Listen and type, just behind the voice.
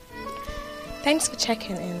Thanks for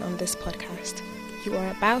checking in on this podcast. You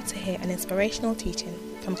are about to hear an inspirational teaching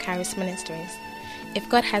from Charis Ministries. If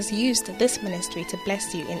God has used this ministry to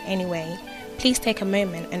bless you in any way, please take a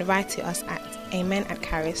moment and write to us at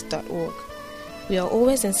amen@charis.org. We are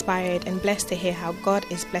always inspired and blessed to hear how God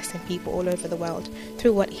is blessing people all over the world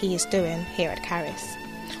through what He is doing here at Charis.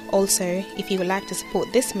 Also, if you would like to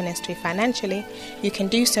support this ministry financially, you can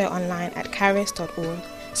do so online at charis.org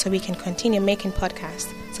so we can continue making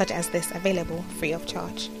podcasts such as this available free of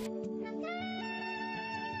charge.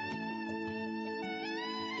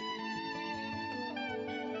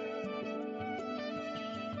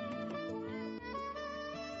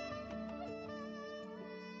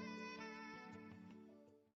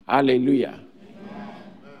 Hallelujah.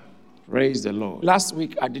 Praise the Lord. Last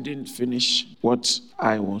week, I didn't finish what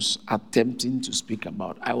I was attempting to speak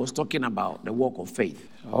about. I was talking about the walk of faith,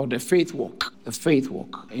 or the faith walk. The faith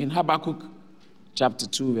walk. In Habakkuk chapter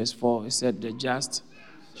 2, verse 4, it said, the just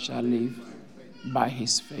shall live by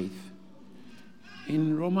his faith.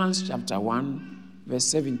 In Romans chapter 1, verse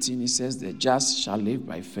 17, it says, the just shall live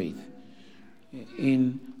by faith.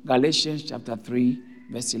 In Galatians chapter 3,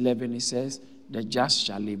 verse 11, it says, the just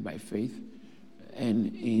shall live by faith.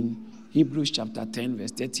 And in Hebrews chapter 10,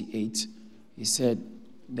 verse 38, he said,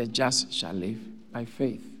 the just shall live by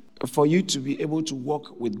faith. For you to be able to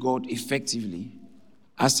walk with God effectively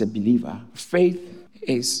as a believer, faith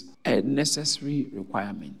is a necessary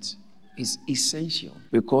requirement. It's essential,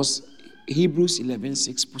 because Hebrews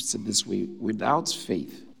 11:6 puts it this way: without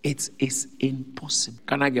faith, it is impossible.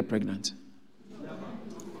 Can I get pregnant?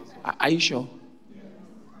 Are you sure?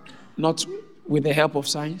 Not with the help of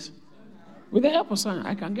science? With the help of science,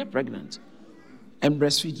 I can get pregnant and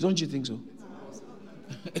breastfeed. Don't you think so?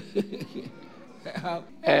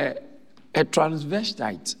 A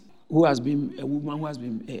transvestite who has been a woman who has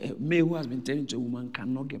been a male who has been turning to a woman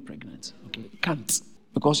cannot get pregnant. Okay, can't,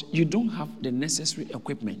 because you don't have the necessary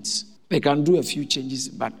equipment. They can do a few changes,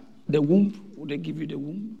 but the womb, they give you the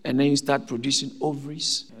womb, and then you start producing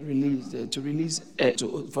ovaries,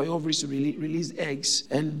 for your ovaries to release eggs,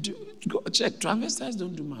 and go check. Transvestites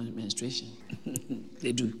don't do menstruation.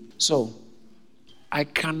 They do. So I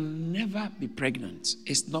can never be pregnant.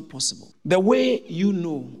 It's not possible. The way you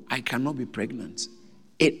know I cannot be pregnant,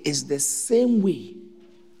 it is the same way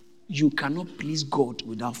you cannot please God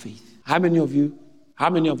without faith. How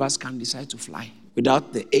many of us can decide to fly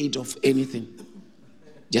without the aid of anything?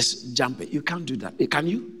 Just jump it. You can't do that. Can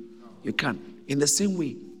you? You can't. In the same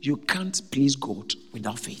way, you can't please God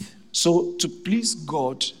without faith. So to please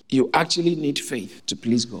God, you actually need faith to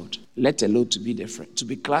please God, let alone to be the friend, to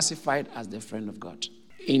be classified as the friend of God.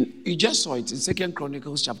 You just saw it in 2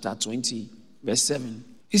 Chronicles chapter 20, verse 7.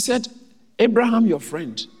 He said, Abraham, your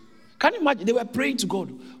friend. Can you imagine? They were praying to God.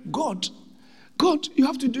 God, you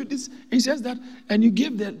have to do this. He says that, and you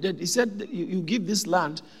give he said that you give this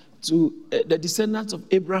land to the descendants of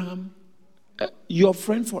Abraham, your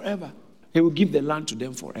friend forever. He will give the land to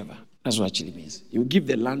them forever. That's what it actually means. He will give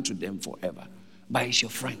the land to them forever. But he's your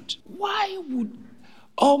friend. Why would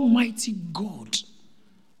Almighty God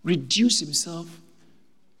reduce himself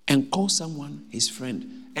and call someone his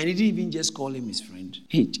friend? And he didn't even just call him his friend.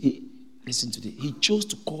 Listen to this. He chose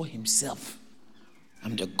to call himself,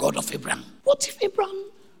 I'm the God of Abraham. What if Abraham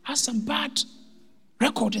has some bad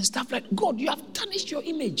record and stuff like, God, you have tarnished your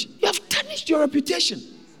image. You have tarnished your reputation.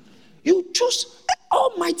 You choose,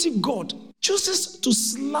 Almighty God chooses to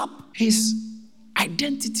slap his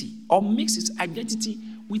identity or mix his identity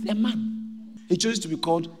with a man. He chose to be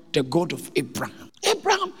called the God of Abraham.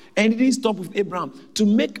 Abraham, and he didn't stop with Abraham. To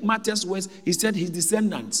make matters worse, he said his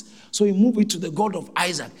descendants. So he moved it to the God of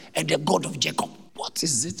Isaac and the God of Jacob. What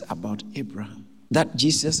is it about Abraham that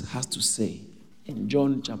Jesus has to say in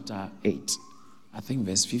John chapter 8? I think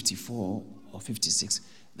verse 54 or 56,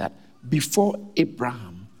 that before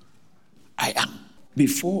Abraham, I am.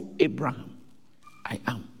 Before Abraham, I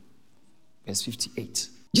am. Verse 58.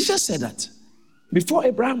 Jesus said that. Before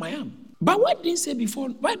Abraham, I am. But why didn't he say before?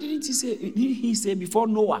 Why didn't he say before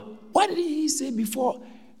Noah? Why didn't he say before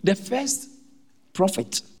the first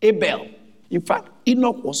prophet, Abel? In fact,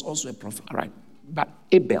 Enoch was also a prophet, right? But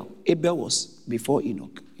Abel was before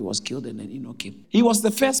Enoch. He was killed and then Enoch came. He was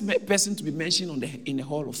the first person to be mentioned in the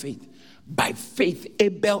hall of faith. By faith,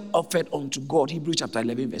 Abel offered unto God. Hebrews chapter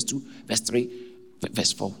 11, verse 2, verse 3,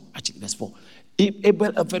 verse 4. Actually, verse 4.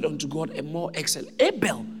 Abel offered unto God a more excellent.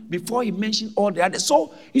 Abel, before he mentioned all the others.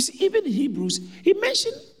 So, you see, even in Hebrews, he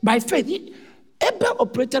mentioned by faith. Abel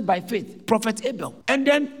operated by faith, prophet Abel. And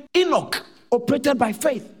then Enoch operated by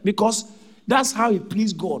faith, because that's how he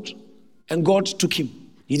pleased God. And God took him.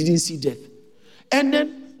 He didn't see death. And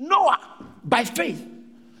then Noah, by faith.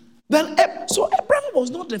 So Abraham was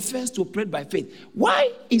not the first to operate by faith.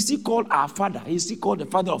 Why is he called our father? Is he called the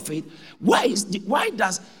father of faith? Why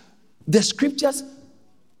does the scriptures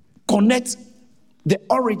connect the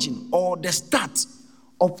origin or the start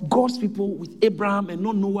of God's people with Abraham and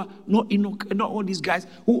not Noah, not Enoch, and not all these guys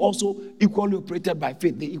who also equally operated by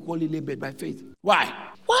faith? They equally labored by faith. Why?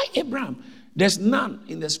 Why Abraham? There's none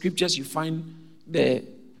in the scriptures you find the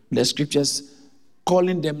scriptures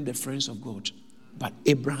calling them the friends of God, but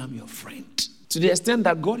Abraham, your friend. To the extent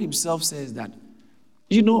that God himself says that,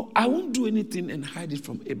 I won't do anything and hide it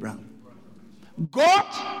from Abraham. God,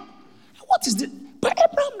 what is this? But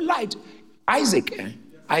Abraham lied. Isaac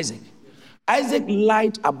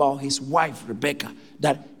lied about his wife, Rebecca,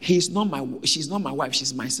 that she's not my wife,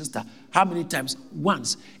 she's my sister. How many times?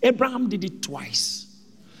 Once. Abraham did it twice.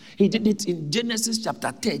 He did it in Genesis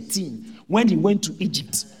chapter 13 when he went to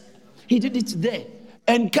Egypt. He did it there.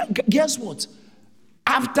 And guess what?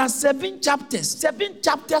 After 7 chapters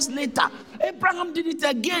later, Abraham did it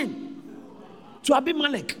again to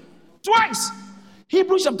Abimelech. Twice.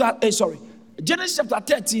 Genesis chapter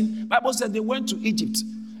 13, Bible said they went to Egypt.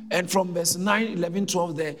 And from verse 9, 11,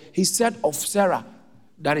 12 there, he said of Sarah,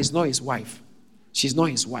 that is not his wife. She's not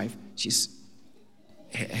his wife. She's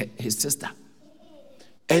his sister.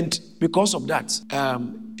 And because of that,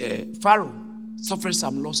 Pharaoh suffered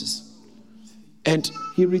some losses. And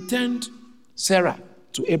he returned Sarah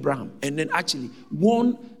to Abraham. And then actually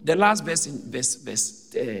warned the last verse in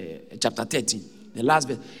chapter 13. The last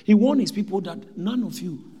verse. He warned his people that none of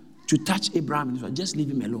you to touch Abraham, just leave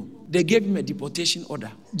him alone. They gave him a deportation order.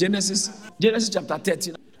 Genesis chapter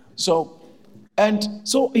 13. So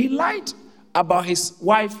he lied about his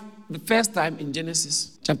wife the first time in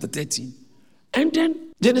Genesis chapter 13. And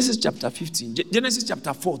then Genesis chapter 15, Genesis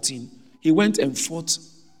chapter 14, he went and fought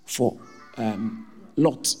for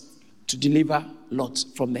Lot, to deliver Lot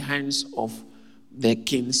from the hands of the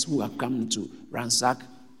kings who have come to ransack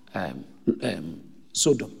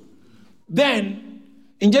Sodom. Then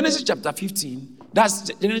in Genesis chapter 15, that's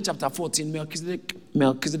Genesis chapter 14,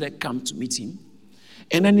 Melchizedek come to meet him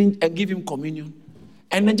and then give him communion.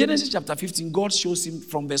 And in Genesis chapter 15, God shows him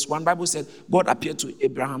from verse 1. Bible said God appeared to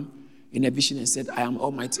Abraham in a vision and said, I am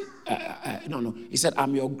Almighty. He said,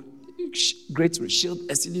 I'm your great shield,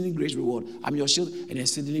 exceedingly great reward. I'm your shield and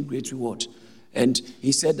exceedingly great reward. And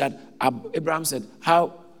he said that, Abraham said,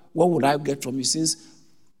 what would I get from you, since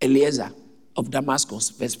Eliezer of Damascus,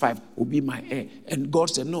 verse 5, will be my heir? And God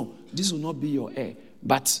said, no, this will not be your heir,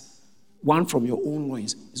 but one from your own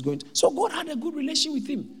loins is going to. So God had a good relation with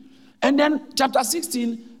him. And then chapter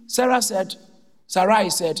 16, Sarai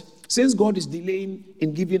said, since God is delaying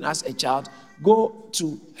in giving us a child, go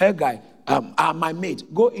to Hagar, my maid,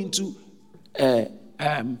 go into the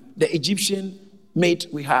Egyptian maid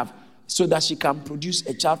we have, so that she can produce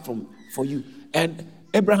a child for you. And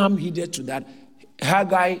Abraham heeded to that.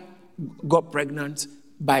 Hagar got pregnant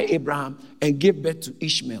by Abraham and gave birth to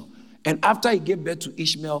Ishmael. And after he gave birth to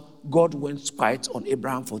Ishmael, God went quiet on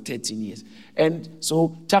Abraham for 13 years. And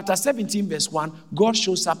so chapter 17, verse 1, God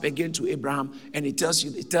shows up again to Abraham and it tells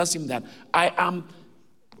him that I am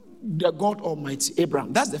the God Almighty,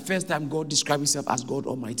 Abraham. That's the first time God described himself as God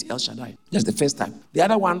Almighty, El Shaddai. That's the first time. The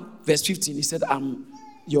other one, verse 15, he said, I'm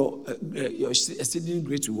your exceedingly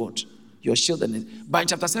great reward, your shield. But in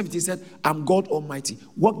chapter 17, he said, I'm God Almighty.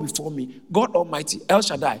 Walk before me. God Almighty, El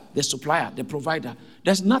Shaddai, the supplier, the provider.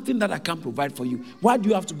 There's nothing that I can't provide for you. Why do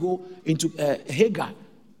you have to go into Hagar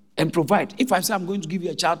and provide? If I say I'm going to give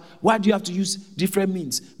you a child, why do you have to use different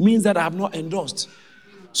means? Means that I have not endorsed.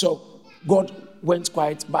 So God went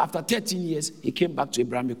quiet. But after 13 years, he came back to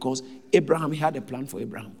Abraham because Abraham, he had a plan for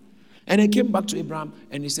Abraham. And he came back to Abraham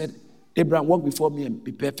and he said, Abraham, walk before me and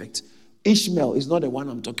be perfect. Ishmael is not the one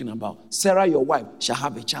I'm talking about. Sarah, your wife, shall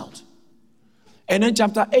have a child. And then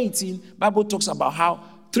chapter 18, Bible talks about how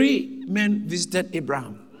 3 men visited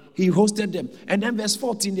Abraham. He hosted them. And then verse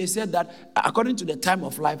 14, they said that according to the time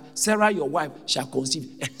of life, Sarah, your wife, shall conceive.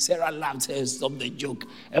 And Sarah laughed and stopped the joke.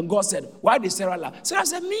 And God said, why did Sarah laugh? Sarah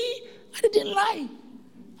said, me? I didn't lie.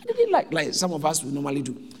 Like some of us would normally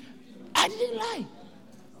do. I didn't lie.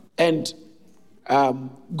 And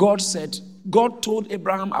God told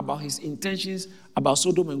Abraham about his intentions about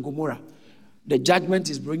Sodom and Gomorrah. The judgment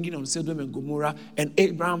is bringing on Sodom and Gomorrah. And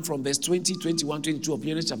Abraham, from verse 20, 21, 22 of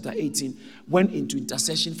Genesis chapter 18, went into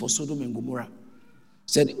intercession for Sodom and Gomorrah.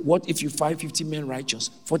 Said, what if you find 50 men righteous?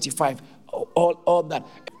 45, all that.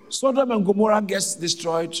 Sodom and Gomorrah gets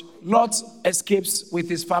destroyed. Lot escapes with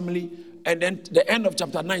his family. And then the end of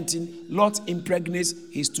chapter 19, Lot impregnates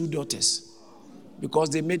his 2 daughters because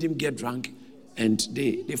they made him get drunk and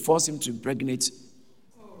they forced him to impregnate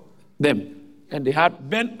them. And they had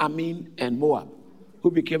Ben-Amin and Moab, who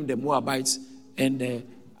became the Moabites and the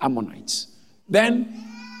Ammonites. Then,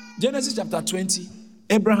 Genesis chapter 20,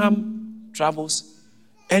 Abraham travels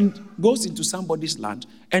and goes into somebody's land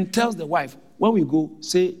and tells the wife, when we go,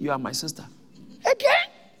 say, you are my sister. Again?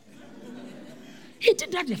 He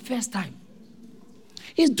did that the first time.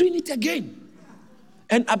 He's doing it again.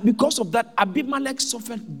 And because of that, Abimelech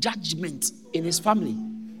suffered judgment in his family,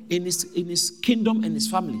 in his kingdom and his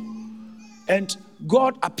family. And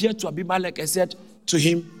God appeared to Abimelech and said to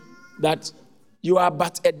him that you are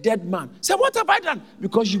but a dead man. He said, what have I done?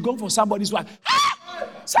 Because you've gone for somebody's wife. Ah!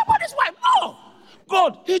 Somebody's wife? No.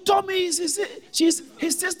 God, he told me she's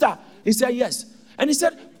his sister. He said, yes. And he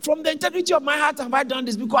said, from the integrity of my heart have I done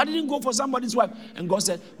this, because I didn't go for somebody's wife. And God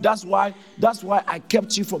said, that's why I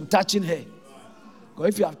kept you from touching her.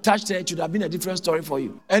 Because if you have touched her, it should have been a different story for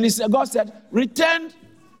you. And God said, return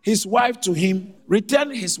his wife to him,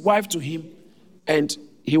 and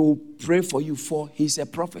he will pray for you, for he's a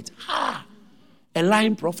prophet. A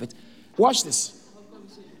lying prophet. Watch this.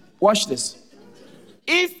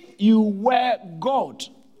 If you were God,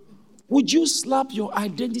 would you slap your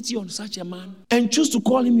identity on such a man and choose to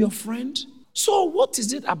call him your friend? So what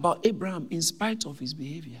is it about Abraham in spite of his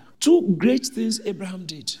behavior? 2 great things Abraham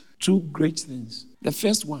did. 2 great things. The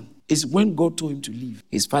first one is when God told him to leave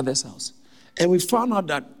his father's house. And we found out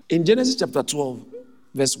that in Genesis chapter 12,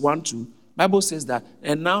 verse 1-2, Bible says that,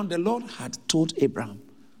 and now the Lord had told Abraham.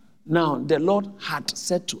 Now the Lord had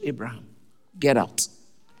said to Abraham, get out.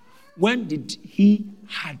 When did he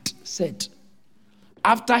had said?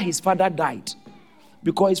 After his father died.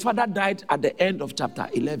 Because his father died at the end of chapter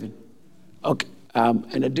 11. Okay.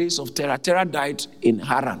 In the days of Terah. Terah died in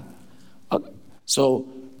Haran. Okay. So,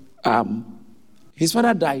 his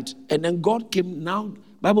father died, and then God came. Now,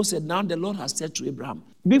 Bible said, now the Lord has said to Abraham.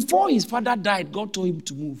 Before his father died, God told him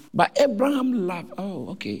to move. But Abraham loved. Oh,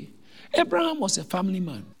 okay. Abraham was a family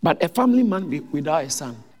man, but a family man without a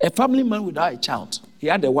son. A family man without a child. He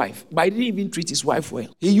had a wife, but he didn't even treat his wife well.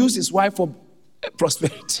 He used his wife for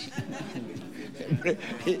prosperity.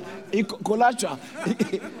 Collateral.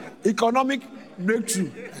 Economic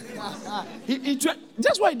breakthrough.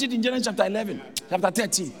 That's what he did in Genesis chapter 11, chapter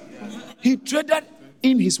 13. He traded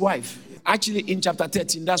in his wife. Actually, in chapter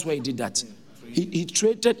 13, that's where he did that. He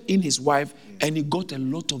traded in his wife, and he got a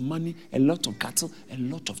lot of money, a lot of cattle, a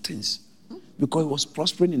lot of things. Because he was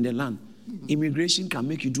prospering in the land. Immigration can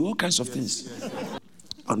make you do all kinds of things.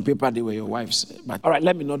 On paper, they were your wives. But all right,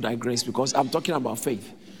 let me not digress, because I'm talking about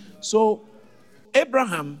faith. So,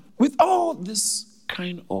 Abraham, with all this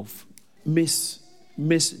kind of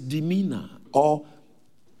misdemeanor or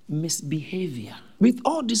misbehavior, with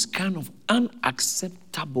all this kind of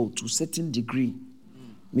unacceptable to a certain degree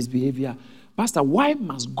misbehavior, Pastor, why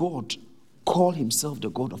must God call himself the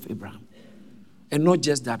God of Abraham? And not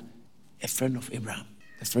just that, a friend of Abraham.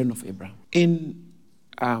 A friend of Abraham. In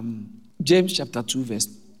James chapter 2, verse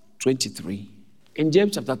 23. In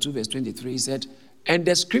James chapter 2, verse 23, he said, and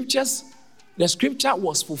the scripture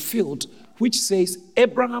was fulfilled, which says,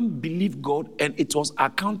 Abraham believed God, and it was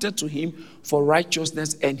accounted to him for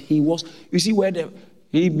righteousness, and he was, you see where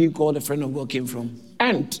he being called a friend of God came from?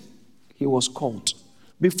 And he was called.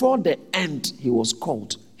 Before the end he was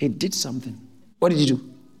called, he did something. What did he do?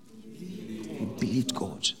 He believed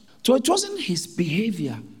God. So it wasn't his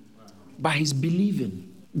behavior, but his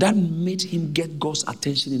believing that made him get God's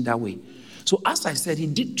attention in that way. So as I said, he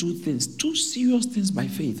did 2 things, 2 serious things by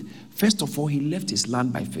faith. First of all, he left his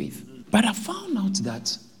land by faith. But I found out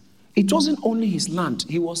that it wasn't only his land.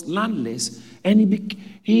 He was landless. And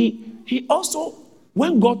he also,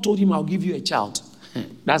 when God told him, I'll give you a child,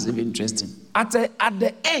 that's even interesting. At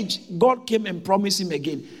the age, God came and promised him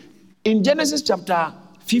again. In Genesis chapter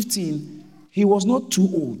 15, he was not too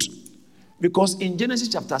old. Because in Genesis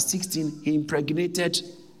chapter 16, he impregnated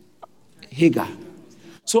Hagar.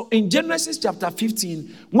 So in Genesis chapter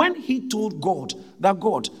 15, when he told God that,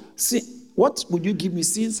 God, see, what would you give me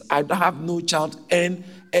since I have no child, and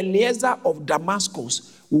Eliezer of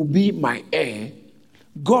Damascus will be my heir?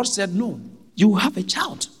 God said, no, you have a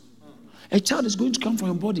child. A child is going to come from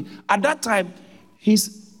your body. At that time,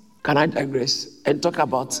 can I digress and talk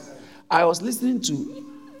about, I was listening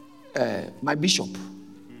to my bishop,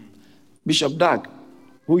 Bishop Doug,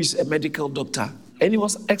 who is a medical doctor, and he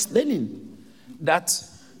was explaining that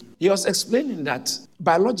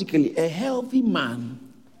biologically a healthy man,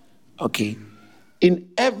 okay, in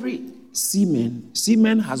every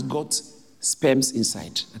semen has got sperms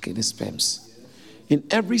inside. Okay, the sperms. In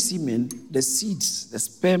every semen, the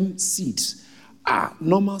sperm seeds are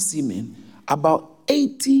normal semen, about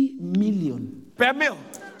 80 million per mil.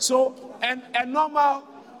 So, and a normal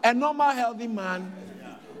a normal healthy man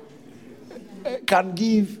can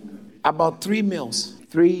give about 3 meals.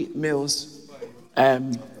 3 meals.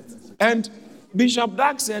 And Bishop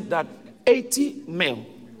Dag said that 80 mil.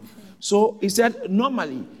 So he said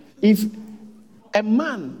normally if a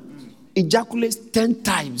man ejaculates 10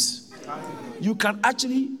 times, you can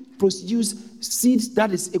actually produce seeds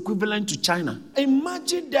that is equivalent to China.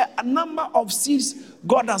 Imagine the number of seeds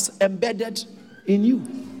God has embedded in you.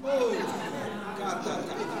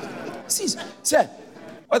 Seeds. Say,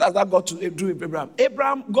 what has that got to do with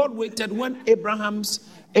Abraham? God waited when Abraham's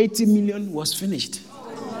 80 million was finished.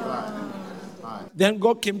 Then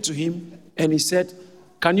God came to him and he said,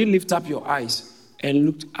 can you lift up your eyes and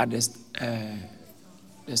look at the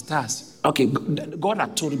stars? Okay, God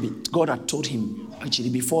had told him actually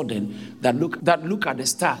before then that look at the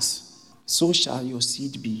stars, so shall your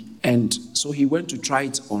seed be. And so he went to try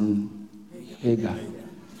it on Hagar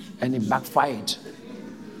and it backfired.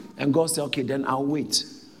 And God said, okay, then I'll wait.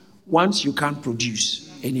 Once you can't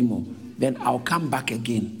produce anymore, then I'll come back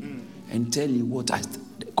again and tell you what I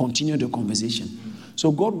continue the conversation.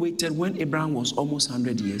 So God waited when Abraham was almost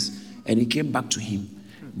 100 years, and he came back to him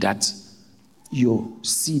that your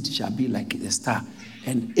seed shall be like a star.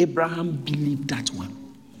 And Abraham believed that one.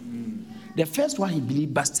 The first one he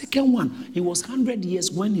believed, but second one, he was 100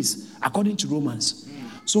 years when according to Romans.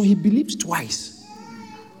 So he believed twice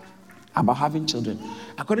about having children.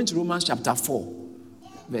 According to Romans chapter 4,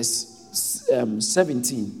 verse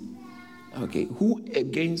 17. Okay,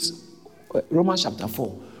 Romans chapter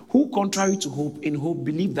 4. Who contrary to hope, in hope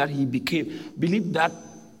believed that he became the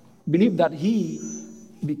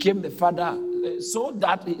father,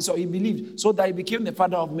 he believed so that he became the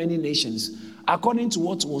father of many nations. According to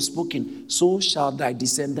what was spoken, so shall thy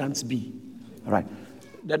descendants be. All right.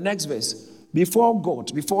 The next verse. Before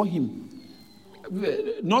God, before him,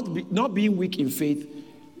 not being weak in faith,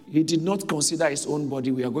 he did not consider his own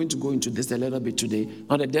body. We are going to go into this a little bit today.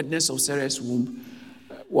 On the deadness of Sarah's womb,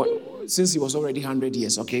 since he was already 100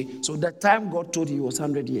 years, okay? So the time God told him he was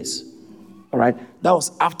 100 years. All right? That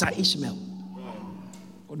was after Ishmael.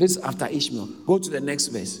 This is after Ishmael. Go to the next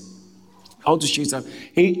verse. I want to show you something.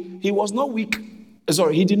 He was not weak.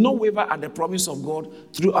 He did not waver at the promise of God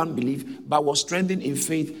through unbelief, but was strengthened in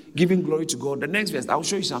faith, giving glory to God. The next verse, I will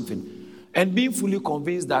show you something. And being fully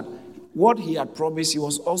convinced that what he had promised, he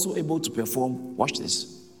was also able to perform. Watch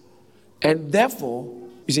this. And therefore,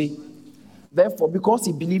 because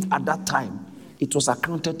he believed at that time, it was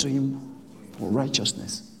accounted to him for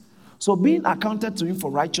righteousness. So being accounted to him for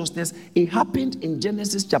righteousness, it happened in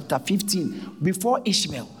Genesis chapter 15, before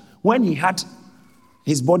Ishmael, when he had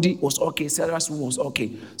his body was okay, Sarah's womb was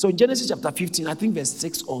okay. So in Genesis chapter 15, I think verse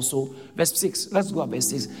 6 also, verse 6, let's go at verse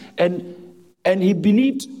 6. And he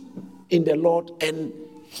believed in the Lord, and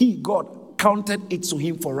God, counted it to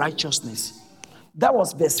him for righteousness. That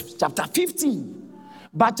was chapter 15.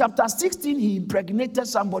 But chapter 16, he impregnated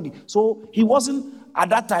somebody. So he wasn't, at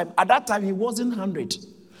that time he wasn't 100.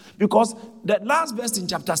 Because the last verse in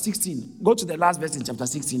chapter 16, go to the last verse in chapter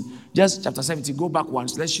 16, just chapter 17, go back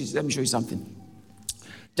once. Let me show you something.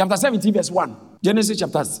 Chapter 17, verse 1. Genesis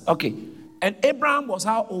chapter, okay. And Abraham was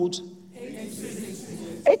how old?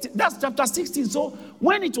 80. That's chapter 16. So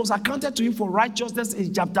when it was accounted to him for righteousness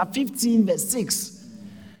in chapter 15, verse 6,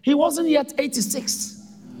 he wasn't yet 86.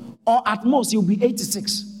 Or at most, he'll be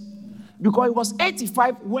 86. Because he was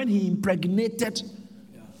 85 when he impregnated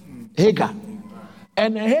Hagar.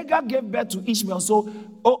 And Hagar gave birth to Ishmael. So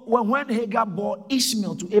when Hagar bore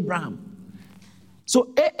Ishmael to Abraham.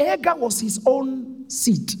 So Hagar was his own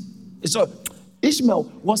seed. So Ishmael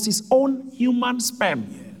was his own human sperm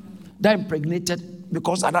that impregnated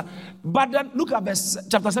because of that. But then look at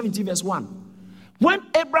chapter 17, verse 1. When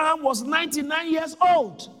Abraham was 99 years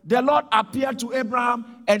old, the Lord appeared to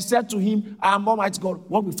Abraham and said to him, I am Almighty God,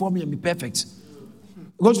 walk before me and be perfect.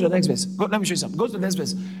 Go to the next verse. Let me show you something. Go to the next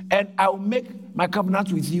verse. And I will make my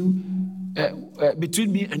covenant with you,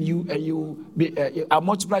 between me and you. I'll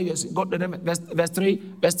multiply you. Go to verse 3.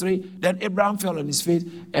 Verse 3. Then Abraham fell on his face,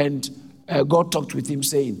 and God talked with him,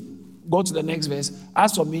 saying, go to the next verse.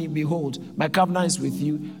 As for me, behold, my covenant is with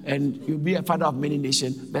you, and you'll be a father of many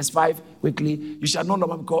nations. Verse 5, quickly. You shall no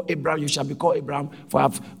longer be called Abraham, you shall be called Abraham.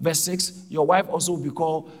 Verse 6, your wife also will be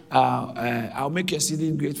called, I'll make your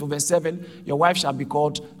seed grateful. Verse 7, your wife shall be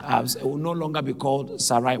called, will no longer be called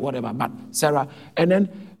Sarai, whatever, but Sarah. And then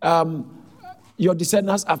your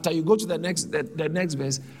descendants, after you go to the next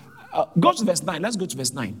verse, go to verse 9. Let's go to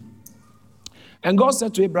verse 9. And God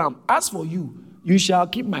said to Abraham, as for you, you shall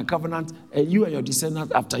keep my covenant, and you and your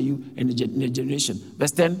descendants after you in the generation.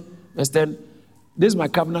 Verse 10. This is my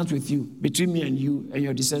covenant with you, between me and you and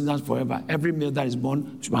your descendants forever. Every male that is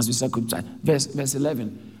born must be circumcised. Verse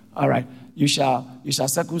 11. All right. You shall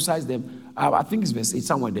circumcise them. I think it's verse 8,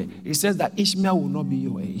 somewhere there. It says that Ishmael will not be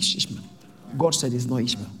your Ishmael. God said it's not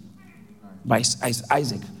Ishmael, but it's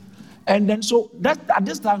Isaac. And then so that at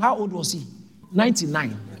this time, how old was he?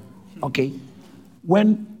 99. Okay.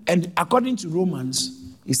 And according to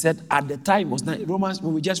Romans, he said at the time was Romans,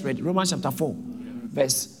 we just read Romans chapter 4,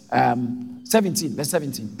 verse 17. Verse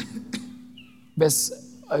 17.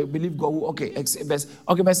 I believe God will,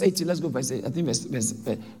 verse 18. Let's go verse 8. I think verse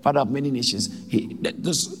Father of many nations.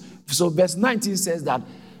 So verse 19 says that,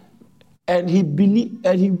 and he being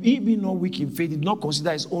not weak in faith, did not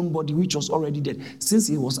consider his own body, which was already dead, since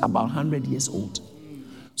he was about 100 years old.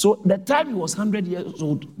 So the time he was 100 years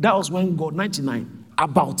old, that was when God, 99,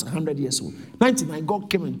 about 100 years old. 99, God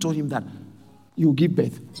came and told him that you give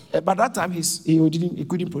birth. By that time, he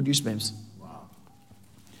couldn't produce sperms. Wow.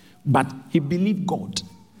 But he believed God,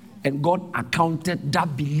 and God accounted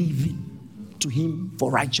that believing to him for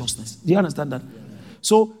righteousness. Do you understand that?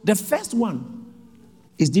 So the first one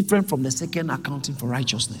is different from the second accounting for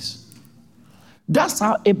righteousness. That's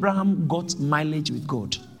how Abraham got mileage with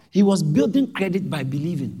God. He was building credit by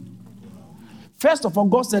believing. First of all,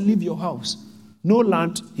 God said, leave your house. No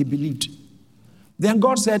land, he believed. Then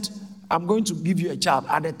God said, I'm going to give you a child.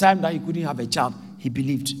 At the time that he couldn't have a child, he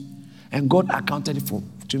believed. And God accounted it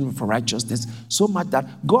for righteousness so much that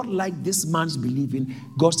God liked this man's believing.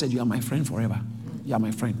 God said, you are my friend forever. You are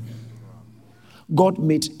my friend. God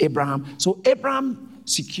made Abraham. So Abraham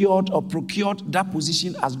secured or procured that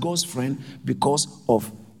position as God's friend because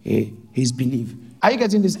of his belief. Are you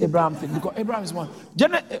getting this Abraham thing? Because Abraham is one.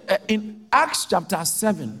 In Acts chapter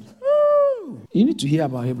 7, you need to hear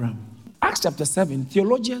about Abraham. Acts chapter 7,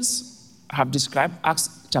 theologians have described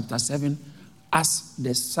Acts chapter 7 as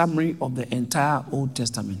the summary of the entire Old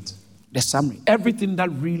Testament. The summary. Everything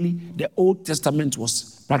that really the Old Testament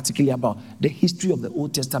was practically about, the history of the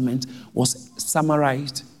Old Testament was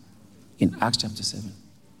summarized in Acts chapter 7.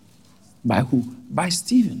 By who? By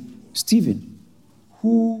Stephen. Stephen,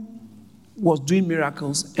 who was doing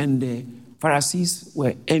miracles, and the Pharisees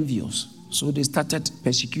were envious. So they started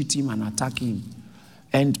persecuting him and attacking him.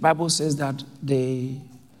 And the Bible says that they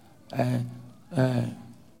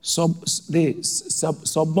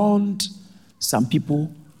suborned some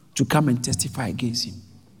people to come and testify against him.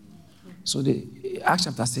 So Acts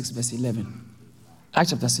chapter 6, verse 11.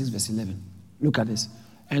 Acts chapter 6, verse 11. Look at this.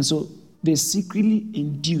 And so they secretly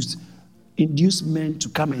induced men to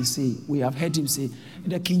come and say, we have heard him say,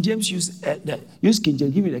 the King James use King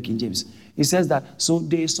James, give me the King James. It says that, so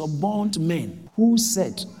they suborned men who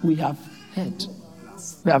said, we have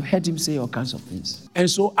heard him say all kinds of things. And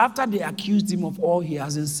so after they accused him of all he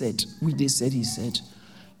hasn't said, which they said he said,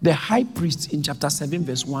 the high priest in chapter 7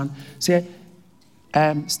 verse 1 said,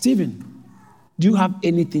 Stephen, do you have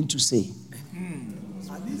anything to say?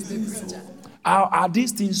 Are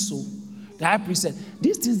these things so? The high priest said,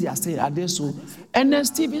 these things they are saying, are they so? And then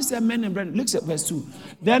Stephen said, men and brethren, look at verse 2.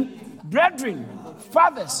 Then, brethren,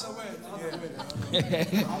 fathers.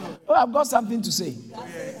 Oh, I've got something to say.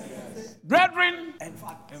 Brethren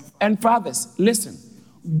and fathers, listen.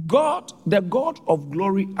 God, the God of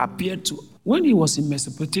glory, appeared to, when he was in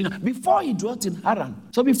Mesopotamia, before he dwelt in Haran.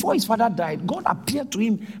 So before his father died, God appeared to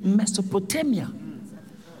him in Mesopotamia,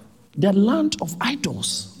 the land of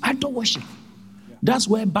idols, idol worship. That's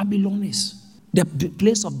where Babylon is. The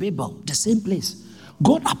place of Babel, the same place.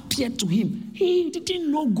 God appeared to him. He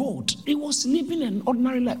didn't know God. He was living an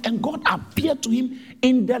ordinary life. And God appeared to him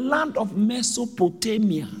in the land of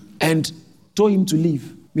Mesopotamia and told him to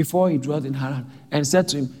leave before he dwelt in Haran, and said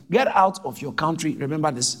to him, get out of your country.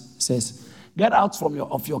 Remember this says, get out from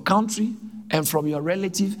your country and from your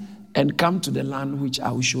relative and come to the land which I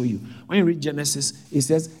will show you. When you read Genesis, it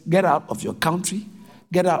says, get out of your country,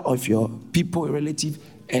 get out of your people, relative,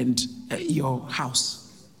 and your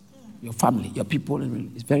house, your family, your people.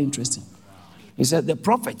 It's very interesting. He said the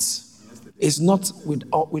prophets is not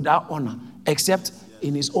without honor, except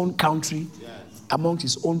in his own country, amongst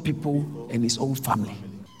his own people and his own family.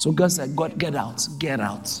 So God said, God, get out.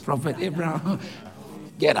 Prophet Abraham,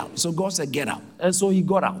 get out. So God said, get out. And so he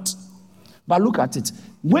got out. But look at it.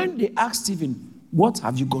 When they asked Stephen, what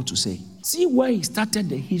have you got to say? See where he started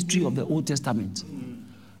the history of the Old Testament.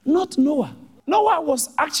 Not Noah. Noah was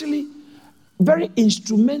actually very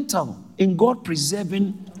instrumental in God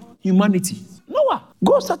preserving humanity. Noah.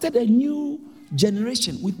 God started a new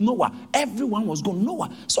generation with Noah. Everyone was gone. Noah.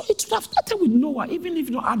 So it should have started with Noah, even if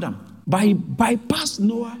not Adam. But he bypassed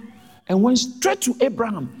Noah and went straight to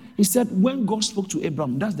Abraham. He said, when God spoke to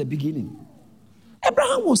Abraham, that's the beginning.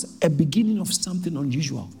 Abraham was a beginning of something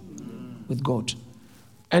unusual with God.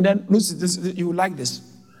 And then, listen, you like this.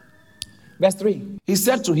 Verse 3, he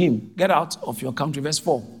said to him, get out of your country. Verse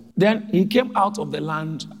 4, then he came out of the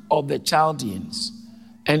land of the Chaldeans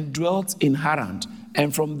and dwelt in Haran.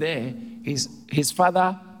 And from there, his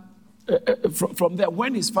father, from there,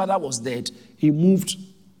 when his father was dead, he moved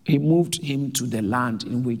him to the land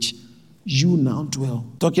in which you now dwell.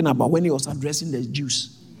 Talking about when he was addressing the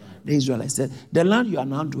Jews, the Israelites said, the land you are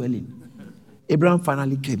now dwelling. Abraham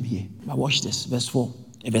finally came here. But watch this, verse 4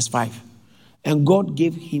 and verse 5. And God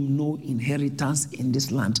gave him no inheritance in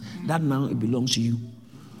this land, that now it belongs to you.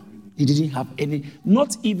 He didn't have any,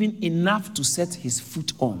 not even enough to set his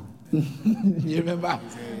foot on. You remember?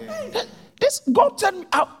 This God said,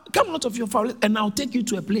 I'll come out of your family and I'll take you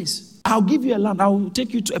to a place. I'll give you a land. I'll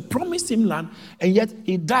take you to a promised him land. And yet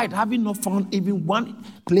he died having not found even one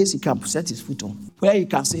place he can set his foot on, where he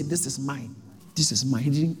can say, this is mine. This is mine.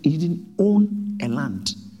 He didn't own a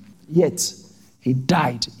land. Yet he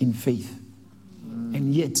died in faith.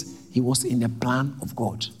 And yet he was in the plan of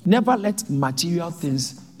God. Never let material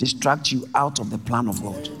things distract you out of the plan of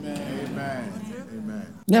God. Amen.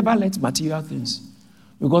 Never let material things.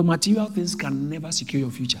 Because material things can never secure your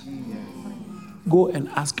future. Go and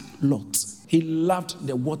ask Lot. He loved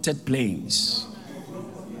the watered plains.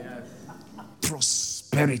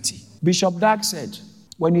 Prosperity. Bishop Dag said,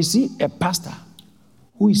 when you see a pastor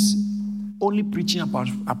who is only preaching about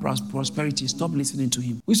prosperity, stop listening to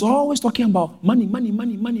him. He's always talking about money.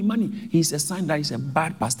 He's a sign that he's a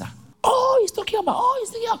bad pastor. He's talking about,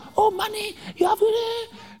 money. You have to.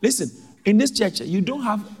 Listen, in this church, you don't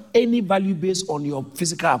have any value based on your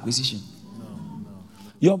physical acquisition. No.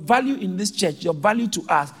 Your value in this church, your value to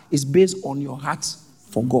us is based on your heart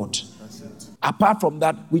for God. That's it. Apart from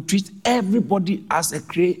that, we treat everybody as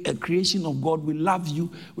a creation of God. We love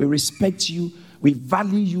you, we respect you, we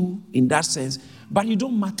value you in that sense, but you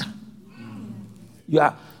don't matter.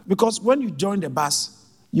 Because when you join the bus,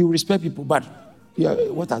 you respect people, but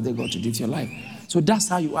what have they got to do with your life? So that's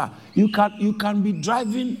how you are. You can be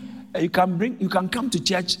driving. You can come to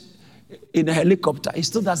church in a helicopter. It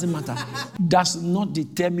still doesn't matter. Does not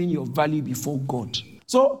determine your value before God.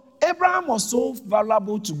 So Abraham was so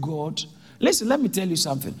valuable to God. Listen, let me tell you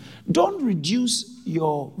something. Don't reduce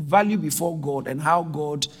your value before God and how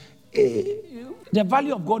God, the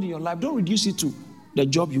value of God in your life, don't reduce it to the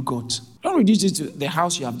job you got. Don't reduce it to the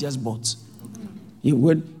house you have just bought. You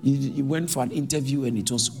went for an interview and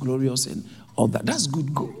it was glorious and all that. That's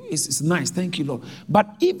good. It's nice. Thank you, Lord.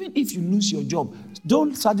 But even if you lose your job,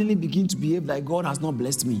 don't suddenly begin to behave like God has not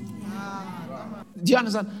blessed me. Do you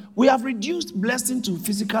understand? We have reduced blessing to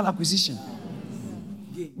physical acquisition.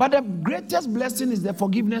 But the greatest blessing is the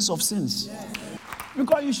forgiveness of sins.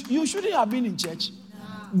 Because you shouldn't have been in church.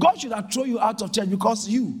 God should have thrown you out of church because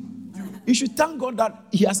you should thank God that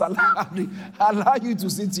He has allowed you to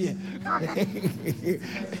sit here.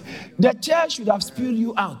 The church should have spewed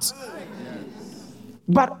you out.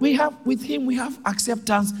 But with Him, we have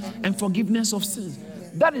acceptance and forgiveness of sins.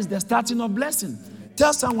 That is the starting of blessing.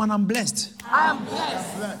 Tell someone, I'm blessed. I am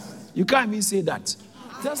blessed. You can't even say that.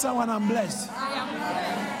 Tell someone, I'm blessed. I am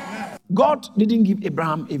blessed. God didn't give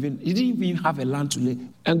Abraham he didn't even have a land to live.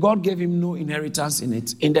 And God gave him no inheritance in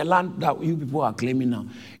it, in the land that you people are claiming now.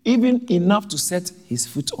 Even enough to set his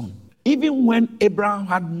foot on. Even when Abraham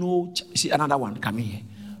had another one coming here,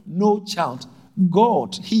 no child,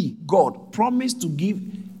 God promised to give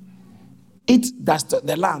that's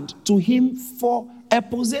the land to him for a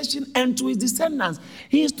possession and to his descendants.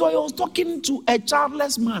 He was talking to a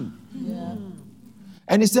childless man. Yeah.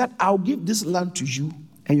 And he said, I'll give this land to you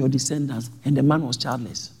and your descendants. And the man was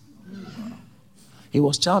childless. He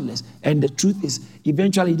was childless. And the truth is,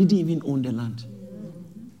 eventually he didn't even own the land.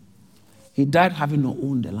 He died having not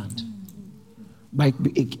owned the land. But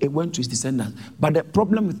it went to his descendants. But the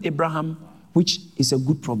problem with Abraham, which is a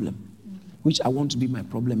good problem, which I want to be my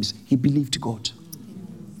problem, is he believed God.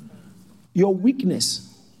 Your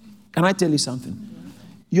weakness, can I tell you something?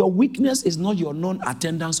 Your weakness is not your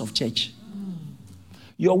non-attendance of church.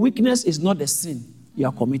 Your weakness is not the sin you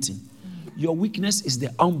are committing. Your weakness is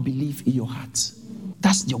the unbelief in your heart.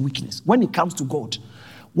 That's your weakness. When it comes to God.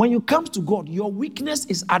 When you come to God, your weakness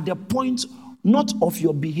is at the point not of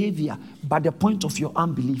your behavior, but the point of your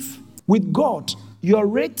unbelief. With God, your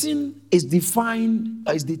rating is determined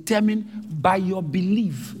by your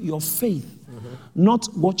belief, your faith, not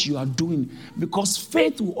what you are doing. Because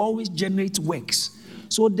faith will always generate works.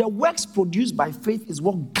 So the works produced by faith is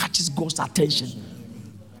what catches God's attention,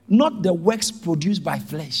 not the works produced by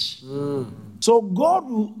flesh. So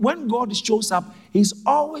when God shows up, He's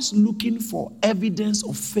always looking for evidence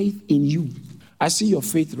of faith in you. I see your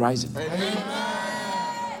faith rising.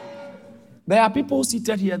 There are people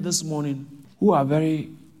seated here this morning who are very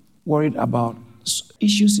worried about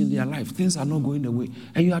issues in their life. Things are not going the way,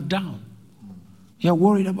 and you are down. You are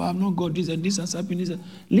worried about, I've not got this and this has happened.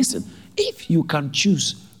 Listen, if you can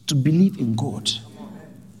choose to believe in God,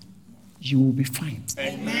 you will be fine.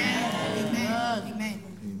 Amen. Amen.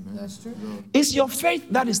 That's true. It's your faith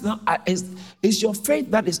that is not. It's your faith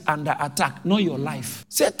that is under attack, not your life.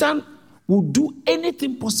 Satan will do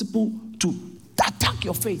anything possible to attack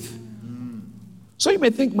your faith. So you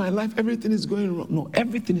may think, my life, everything is going wrong. No,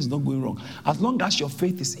 everything is not going wrong. As long as your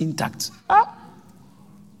faith is intact,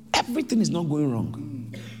 everything is not going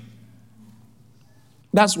wrong.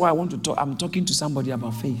 That's why I want to talk. I'm talking to somebody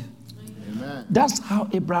about faith. Amen. That's how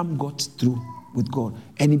Abraham got through with God,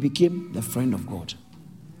 and he became the friend of God.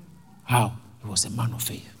 How? He was a man of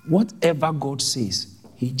faith. Whatever God says,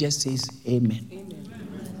 he just says amen. Amen.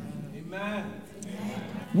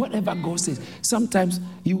 Whatever God says. Sometimes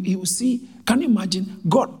you see, can you imagine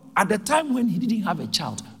God at the time when he didn't have a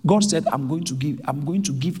child, God said, I'm going to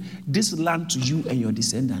give this land to you and your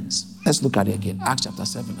descendants. Let's look at it again. Acts chapter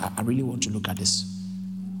 7. I really want to look at this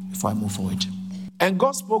before I move forward. And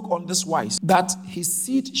God spoke on this wise, that his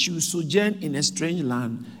seed should sojourn in a strange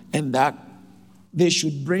land, and that they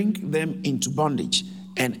should bring them into bondage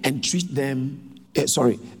and treat them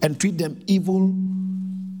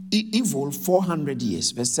evil 400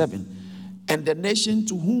 years. Verse 7. And the nation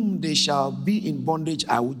to whom they shall be in bondage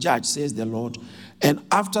I will judge, says the Lord. And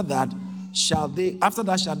after that shall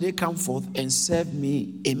they come forth and serve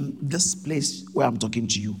me in this place where I'm talking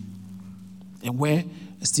to you, and where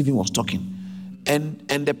Stephen was talking. And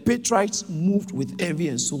the patriarchs moved with envy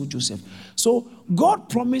and sold Joseph. So God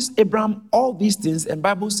promised Abraham all these things, and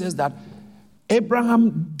Bible says that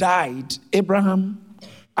Abraham died. Abraham,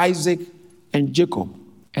 Isaac, and Jacob,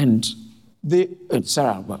 and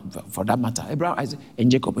Sarah, for that matter, Abraham, Isaac, and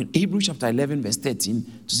Jacob. In Hebrews chapter 11, verse 13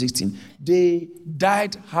 to 16, they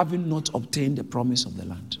died having not obtained the promise of the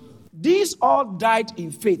land. These all died in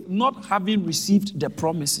faith, not having received the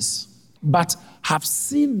promises, but have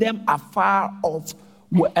seen them afar off,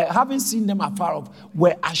 were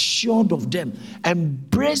assured of them,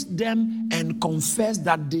 embraced them, and confessed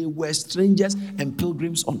that they were strangers and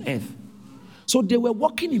pilgrims on earth. So they were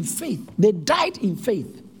walking in faith. They died in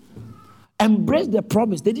faith. Embraced the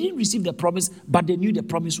promise. They didn't receive the promise, but they knew the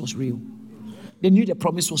promise was real. They knew the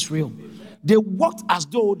promise was real. They walked as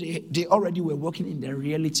though they already were walking in the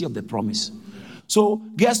reality of the promise. So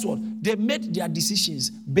guess what? They made their decisions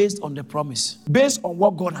based on the promise, based on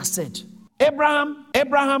what God has said. Abraham,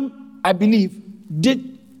 I believe,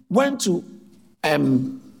 went to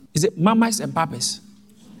is it Mamas and Papas?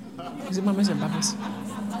 Is it Mamas and Papas?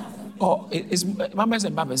 Oh, it's Mamas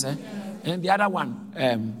and Papas, eh? And the other one,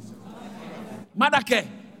 Madake.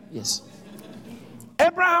 Yes.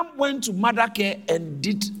 Abraham went to Madake and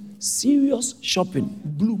did serious shopping.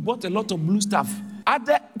 Bought a lot of blue stuff.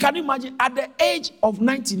 Can you imagine, at the age of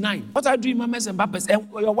 99, what are you doing, Mamas and Papas? And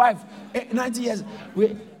your wife, 90 years,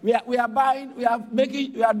 we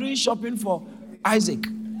are doing shopping for Isaac.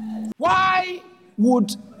 Why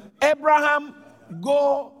would Abraham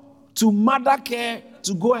go to Madake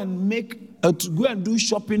to go and do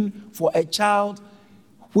shopping for a child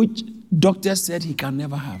which doctors said he can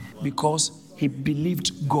never have? Because he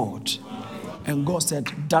believed God. And God said,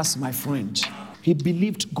 that's my friend. He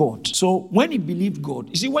believed God. So when he believed God,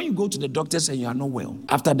 you see, when you go to the doctors and you are not well,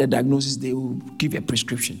 after the diagnosis, they will give a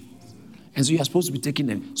prescription. And so you are supposed to be taking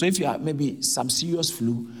them. So if you have maybe some serious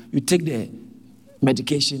flu, you take the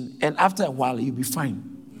medication, and after a while, you'll be fine.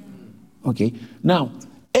 Okay? Now,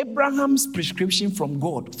 Abraham's prescription from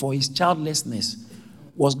God for his childlessness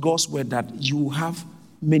was God's word that you have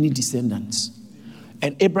many descendants.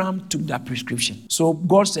 And Abraham took that prescription. So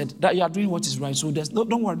God said that you are doing what is right. So there's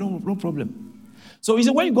don't worry, no problem. So he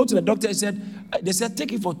said, when you go to the doctor, they said,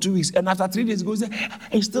 take it for 2 weeks. And after 3 days, he goes,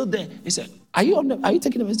 it's still there. He said, are you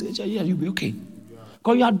taking the medication? Yeah, you'll be okay.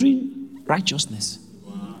 Because you are doing righteousness.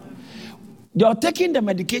 Wow. You're taking the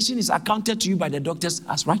medication is accounted to you by the doctors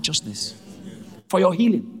as righteousness for your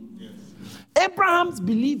healing. Yes. Abraham's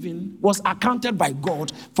believing was accounted by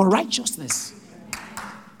God for righteousness.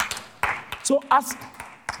 So as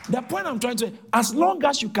the point I'm trying to say, as long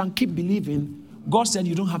as you can keep believing, God said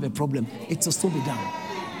you don't have a problem. It will still be done.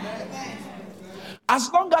 As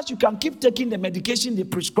long as you can keep taking the medication they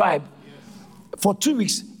prescribe for 2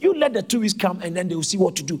 weeks, you let the 2 weeks come and then they will see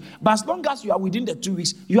what to do. But as long as you are within the 2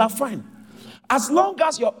 weeks, you are fine. As long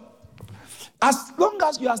as you are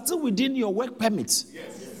still within your work permits,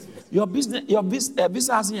 your visa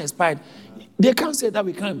hasn't expired, they can't say that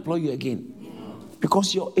we can't employ you again.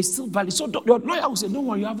 because it's still valid. So your lawyer will say, don't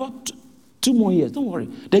worry, you have got 2 more years. Don't worry.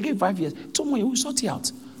 They give 5 years. 2 more years, we'll sort it out.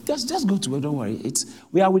 Just go to it. Don't worry.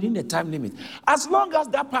 We are within the time limit. As long as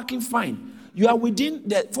that parking fine, you are within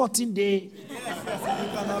the 14-day.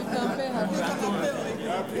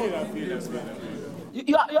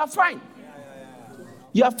 You are fine.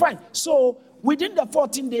 You are fine. So within the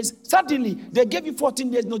 14 days, suddenly they gave you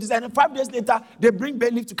 14 days notice, and then 5 days later they bring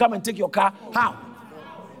bailiff to come and take your car.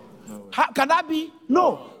 How can that be?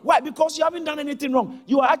 No. Why? Because you haven't done anything wrong.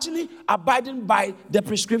 You are actually abiding by the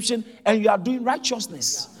prescription and you are doing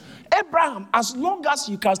righteousness. Abraham, as long as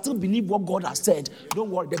you can still believe what God has said, don't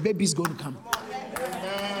worry, the baby is going to come.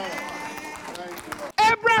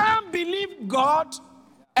 Abraham believed God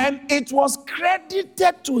and it was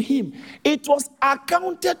credited to him. It was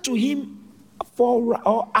accounted to him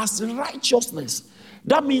as righteousness.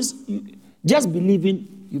 That means just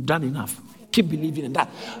believing you've done enough. Keep believing in that.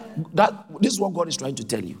 This is what God is trying to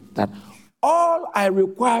tell you. That all I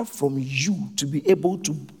require from you to be able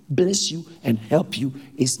to bless you and help you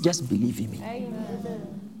is just believe in me.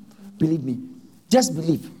 Amen. Believe me. Just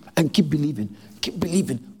believe and keep believing. Keep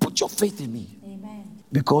believing. Put your faith in me. Amen.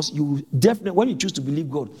 Because you definitely, when you choose to believe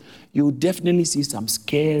God, you will definitely see some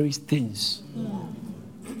scary things.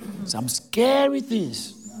 Some scary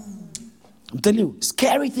things. I'm telling you,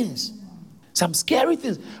 scary things. Some scary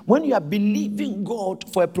things. When you are believing God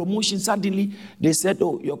for a promotion, suddenly they said,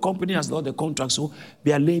 oh, your company has lost the contract, so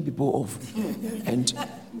we are laying people off. And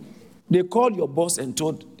they called your boss and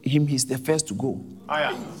told him he's the first to go. Oh,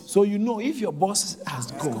 yeah. So you know if your boss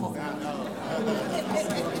has gone.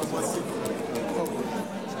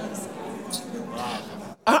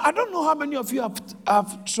 I don't know how many of you have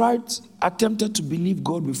attempted to believe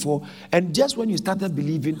God before, and just when you started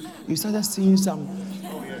believing, you started seeing some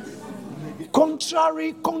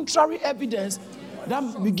contrary evidence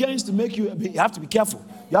that begins to make you have to be careful.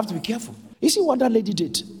 You have to be careful. You see what that lady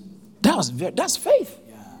did? That's faith.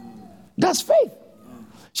 That's faith.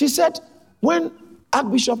 She said when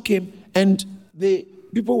Archbishop came and the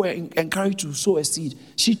people were encouraged to sow a seed,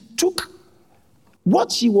 she took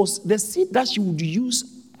the seed that she would use.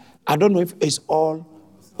 I don't know if it's all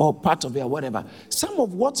or part of it or whatever. Some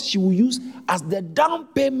of what she will use as the down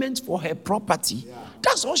payment for her property. Yeah.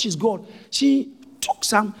 That's all she's got. She took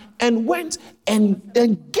some and went and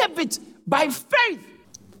gave it by faith.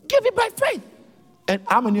 Gave it by faith. And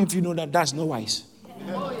how many of you know that that's not wise?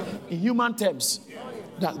 In human terms,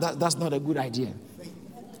 that's not a good idea.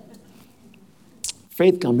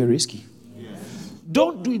 Faith can be risky.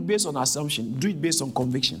 Don't do it based on assumption. Do it based on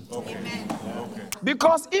conviction. Okay.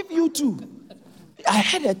 Because if you too, I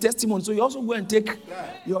had a testimony, so you also go and take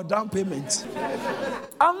your down payment.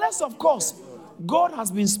 Unless, of course, God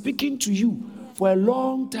has been speaking to you for a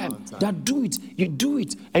long time that do it, you do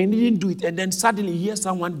it, and you didn't do it, and then suddenly here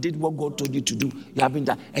someone did what God told you to do. You haven't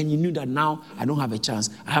done, and you knew that now I don't have a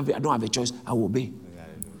chance. I don't have a choice. I will obey.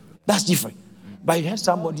 That's different. But you have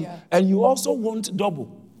somebody, and you also want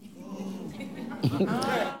double.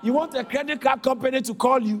 You want a credit card company to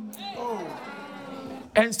call you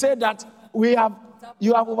and say that you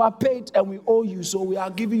have overpaid and we owe you, so we are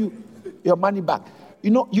giving you your money back. You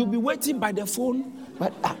know, you'll be waiting by the phone,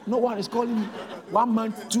 but no one is calling you. 1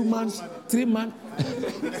 month, 2 months, 3 months.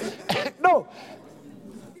 No.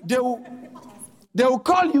 They will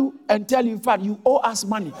call you and tell you, in fact, you owe us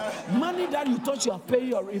money. Money that you thought you have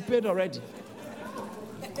paid or you paid already.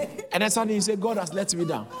 And then suddenly you say, God has let me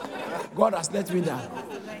down. God has let me down.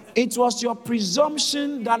 It was your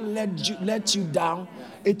presumption that let you down.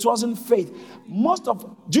 It wasn't faith. Most of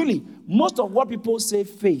what people say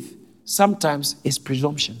faith sometimes is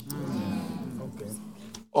presumption. Okay.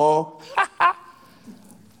 Or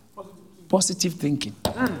positive thinking.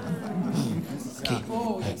 Okay.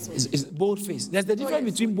 It's bold face. There's the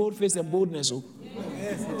difference between bold face and boldness. Oh.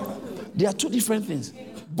 They are two different things.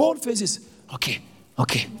 Bold face is okay.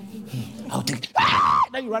 I'll take it.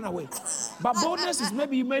 Then you run away. But boldness is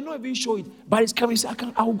maybe you may not even show it, but it's coming.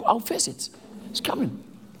 I'll face it. It's coming.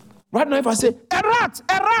 Right now, if I say a rat.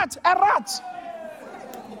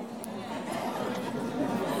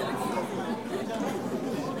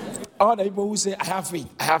 All the people who say I have faith.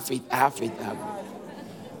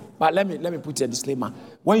 But let me put a disclaimer.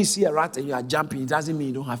 When you see a rat and you are jumping, it doesn't mean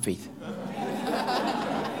you don't have faith.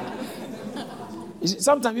 You see,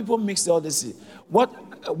 sometimes people mix all this.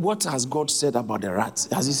 What has God said about the rat?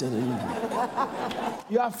 Has he said anything?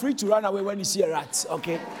 You are free to run away when you see a rat,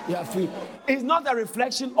 okay? You are free. It's not a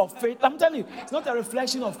reflection of faith. I'm telling you, it's not a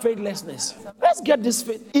reflection of faithlessness. Let's get this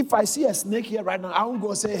faith. If I see a snake here right now, I won't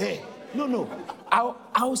go say, hey. No. I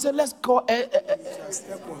will say, let's call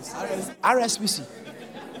RSPC.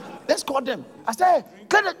 let's call them. I said,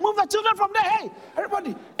 hey, move the children from there. Hey,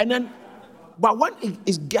 everybody. And then, but when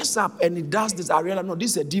it gets up and it does this, I realize, no,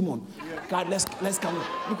 this is a demon. God, let's come in.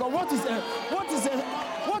 Because what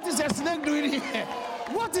is a snake doing here?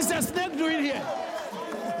 What is a snake doing here?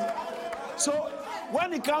 So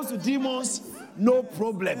when it comes to demons, no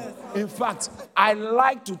problem. In fact, I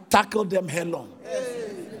like to tackle them head on.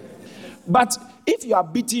 But if you are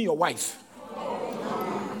beating your wife,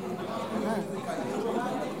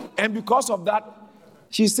 and because of that,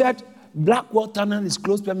 she said, Blackwall Tunnel is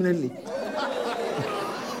closed permanently.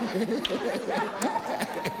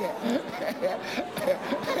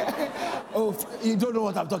 Oh, you don't know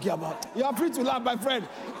what I'm talking about. You are free to laugh, my friend.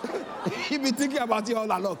 You'll be thinking about it all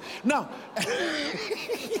along. Now,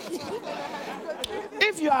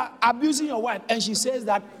 if you are abusing your wife and she says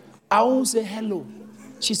that, I won't say hello,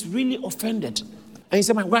 she's really offended. And you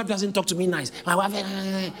say, my wife doesn't talk to me nice. My wife,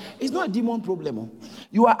 it's not a demon problem.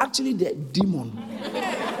 You are actually the demon.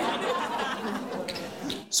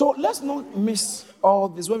 So let's not miss all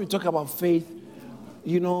this. When we talk about faith,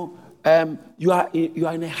 you are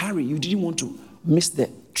in a hurry. You didn't want to miss the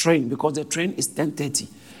train because the train is 10:30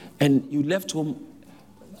 and you left home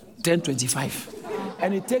 10:25.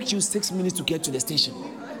 And it takes you 6 minutes to get to the station.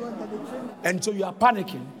 And so you are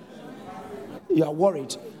panicking. You are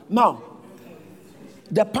worried. Now,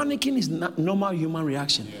 the panicking is not normal human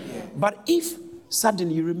reaction. But if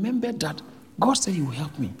suddenly you remember that God said he will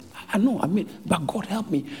help me. But God help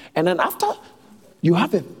me. And then after you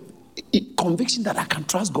have a conviction that I can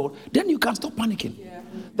trust God, then you can stop panicking.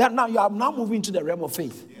 That now you are now moving to the realm of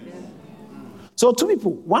faith. So two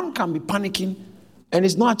people, one can be panicking and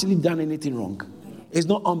it's not actually done anything wrong. It's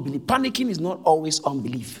not unbelief. Panicking is not always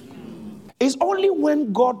unbelief. It's only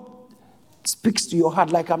when God speaks to your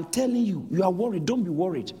heart, like I'm telling you, you are worried, don't be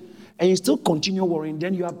worried. And you still continue worrying,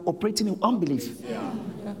 then you are operating in unbelief.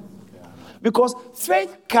 Because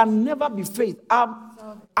faith can never be faith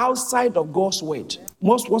outside of God's word.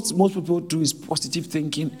 What most people do is positive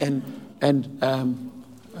thinking and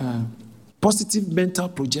positive mental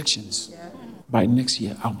projections. By next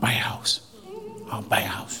year, I'll buy a house. I'll buy a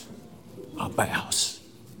house. I'll buy a house.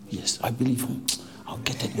 Yes, I believe him. I'll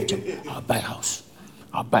get a new job. I'll buy a house.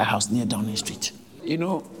 I'll buy a house near Downing Street.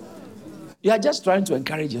 You are just trying to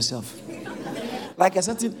encourage yourself. Like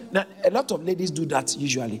a lot of ladies do that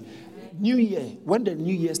usually. New Year, when the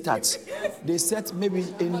new year starts, they set maybe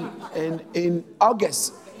in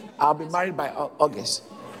August, I'll be married by August.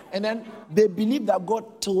 And then they believe that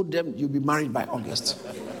God told them you'll be married by August.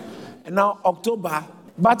 And now October,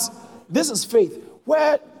 but this is faith,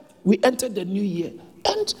 where we entered the new year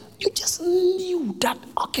and you just knew that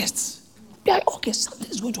by August, something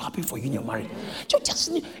is going to happen for you in your marriage. You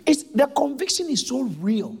just knew. The conviction is so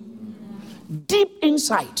real, deep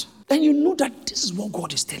inside. And you know that this is what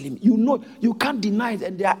God is telling me. You know, you can't deny it,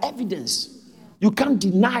 and there are evidence. You can't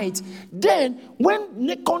deny it. Then,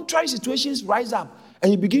 when contrary situations rise up,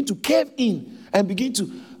 and you begin to cave in, and begin to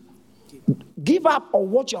give up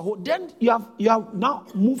on what you're holding, then you have now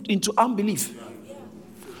moved into unbelief.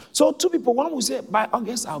 So two people, one will say, by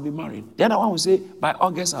August I'll be married. The other one will say, by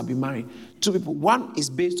August I'll be married. Two people, one is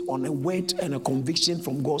based on a word and a conviction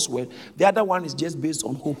from God's word. The other one is just based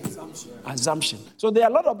on hope, assumption. So there are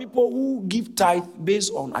a lot of people who give tithe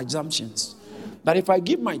based on assumptions. That if I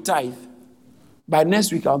give my tithe, by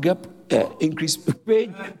next week I'll get increase,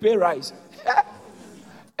 pay rise.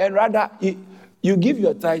 And rather, you give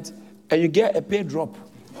your tithe and you get a pay drop.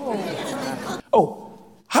 Oh.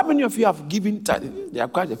 How many of you have given tithe? There are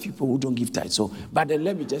quite a few people who don't give tithe. But then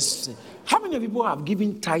let me just say, how many of you have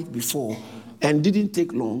given tithe before and didn't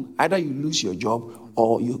take long? Either you lose your job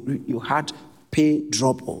or you had pay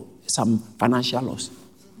drop or some financial loss.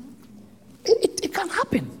 It can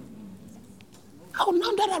happen. Oh,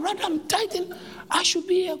 now that I'm tithing, I should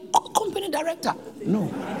be a company director. No.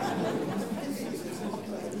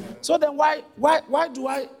 So then why do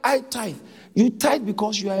I tithe? You tithe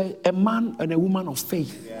because you are a man and a woman of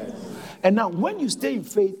faith. Yes. And now when you stay in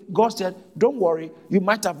faith, God said, don't worry, you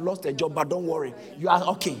might have lost a job, but don't worry. You are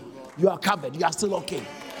okay. You are covered. You are still okay.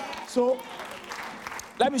 So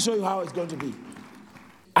let me show you how it's going to be.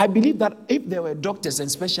 I believe that if there were doctors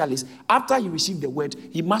and specialists, after he received the word,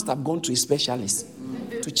 he must have gone to a specialist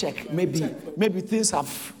to check. Maybe things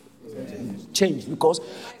have changed. Because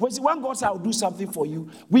when God says, I'll do something for you,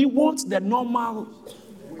 we want the normal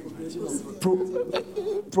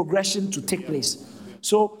progression to take place.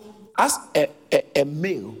 So as a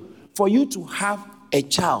male, for you to have a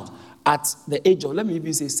child at the age of, let me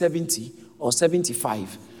even say 70 or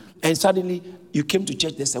 75, and suddenly you came to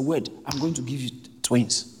church, there's a word, I'm going to give you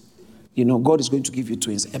twins. You know, God is going to give you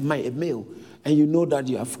twins, a male, and you know that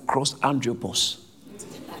you have crossed andropause.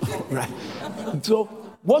 Right? So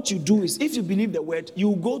what you do is, if you believe the word,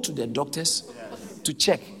 you go to the doctors to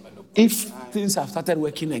check if things have started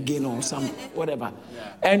working again or some whatever.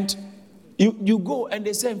 And you go and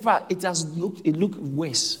they say, in fact, it looked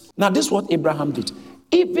worse. Now, this is what Abraham did.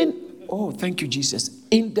 Even, oh, thank you, Jesus.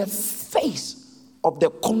 In the face of the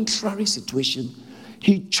contrary situation,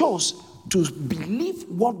 he chose to believe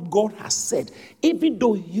what God has said, even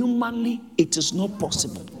though humanly it is not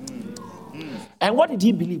possible. And what did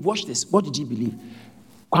he believe? Watch this. What did he believe?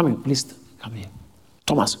 Come here, please. Come here.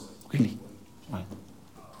 Thomas, quickly. Right.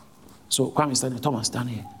 So, come stand here. Thomas, stand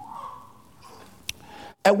here.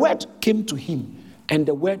 A word came to him, and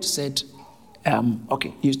the word said,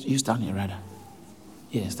 okay, you stand here, rather.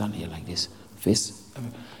 Yeah, stand here like this. Face.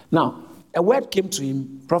 Now, a word came to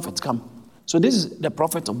him, prophet, come. So this is the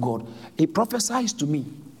prophet of God. He prophesies to me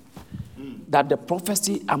that the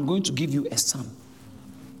prophecy, I'm going to give you a son.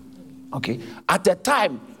 Okay? At a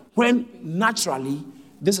time when naturally,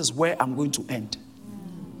 this is where I'm going to end.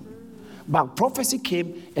 But prophecy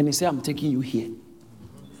came and he said, I'm taking you here.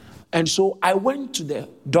 And so I went to the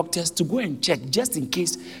doctors to go and check just in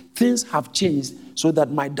case things have changed so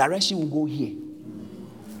that my direction will go here.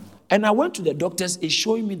 And I went to the doctors, it's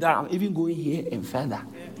showing me that I'm even going here and further.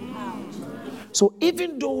 So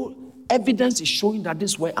even though evidence is showing that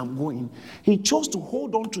this is where I'm going, he chose to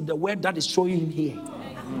hold on to the word that is showing him here.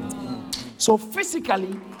 So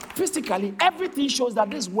physically, everything shows that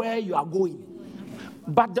this is where you are going.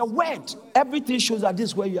 But the word, everything shows that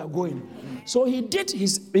this is where you are going. So he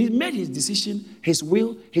made his decision, his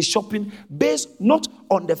will, his shopping, based not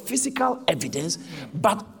on the physical evidence,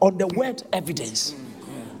 but on the word evidence.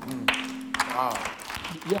 Wow.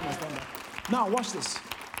 You understand that? Now watch this.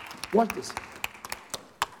 Watch this.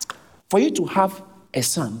 For you to have a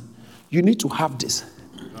son, you need to have this.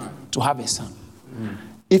 To have a son.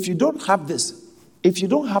 If you don't have this, and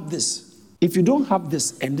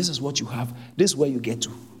this is what you have, this is where you get to.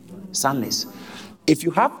 Sonless. If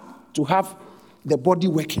you have to have the body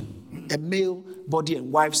working, a male body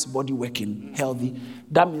and wife's body working healthy,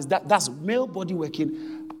 that means that's male body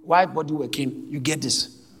working, wife body working, you get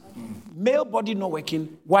this. Male body not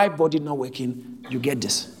working, wife body not working, you get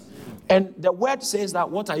this. And the word says that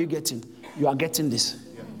what are you getting? You are getting this.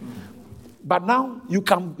 But now you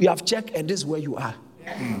have checked and this is where you are.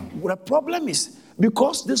 The problem is,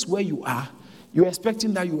 because this is where you are, you're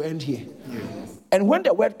expecting that you end here. And when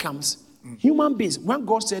the word comes, human beings, when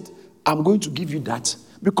God said, I'm going to give you that,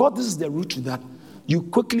 because this is the route to that, you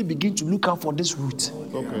quickly begin to look out for this route.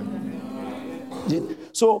 Okay.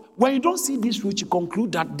 So when you don't see this route, you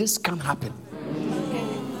conclude that this can happen.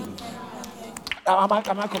 Am I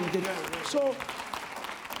communicating? So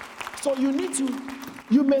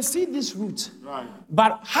you may see this route, right,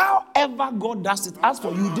 but however God does it, as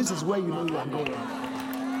for you, this is where you know you are going.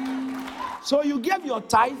 So you gave your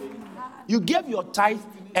tithe,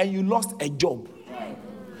 and you lost a job.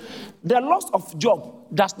 The loss of job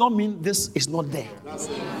does not mean this is not there.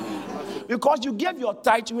 Because you gave your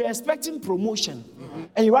tithe, you were expecting promotion,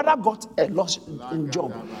 and you rather got a loss in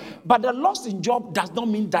job. But the loss in job does not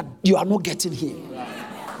mean that you are not getting here.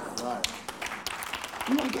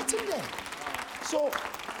 You are getting there. So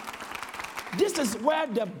this is where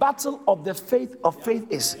the battle of the faith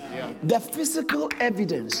is. The physical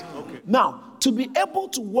evidence. Now, to be able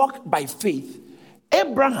to walk by faith,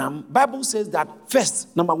 Abraham, Bible says that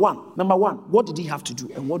first, number one, what did he have to do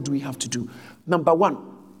and what do we have to do? Number one,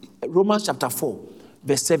 Romans chapter 4,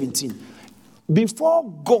 verse 17. Before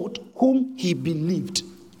God, whom he believed,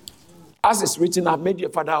 as is written, I've made you a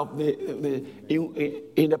father of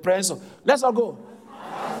in the presence of. Let's all go.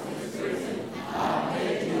 As is written, I've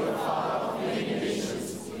made you a father of many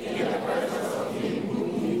nations in the presence of him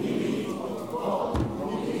whom he believed.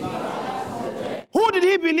 Who did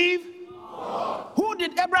he believe? God. Who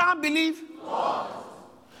did Abraham believe? God.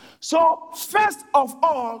 So, first of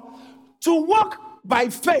all, to walk by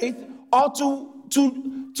faith or to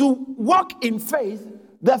walk in faith,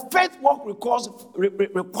 the faith walk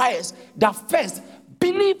requires that first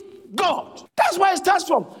believe God. That's where it starts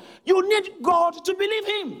from. You need God to believe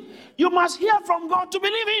him. You must hear from God to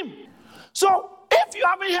believe him. So if you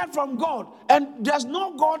haven't heard from God and there's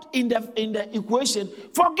no God in the equation,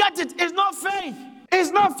 forget it. It's not faith.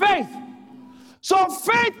 It's not faith. So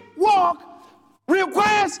faith walk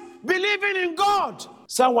requires believing in God.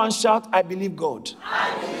 Someone shout, I believe God.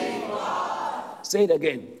 I believe God. Say it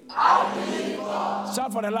again. I believe God.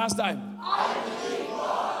 Shout for the last time. I believe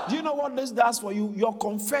God. Do you know what this does for you? Your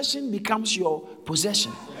confession becomes your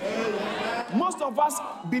possession. Amen. Most of us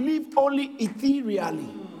believe only ethereally.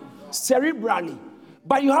 cerebrally,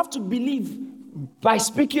 but you have to believe by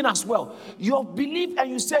speaking as well. Your belief,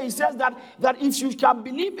 and he says that if you can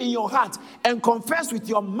believe in your heart and confess with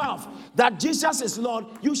your mouth that Jesus is Lord,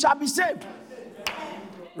 you shall be saved.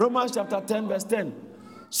 Romans chapter 10 verse 10.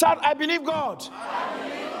 Shout, I believe God. I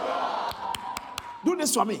believe God. Do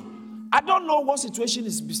this for me. I don't know what situation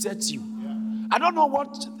is beset you. I don't know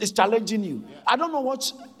what is challenging you. I don't know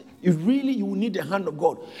what you need the hand of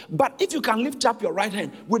God. But if you can lift up your right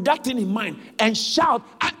hand with that thing in mind and shout,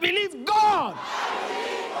 I believe God. I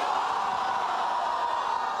believe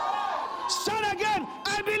God. Shout again,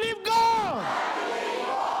 I believe God. I believe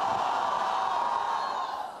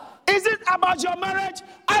God. Is it about your marriage?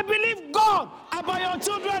 I believe God. About your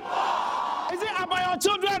children? Is it about your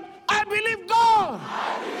children? I believe God.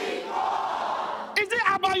 I believe God. Is it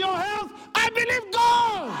about your health? I believe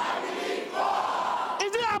God. I believe God.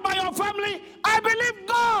 Is it about your family? I believe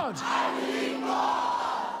God. I believe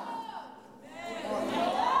God.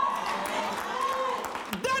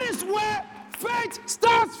 That is where faith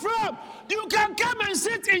starts from. You can come and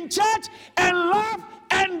sit in church and laugh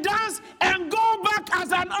and dance and go back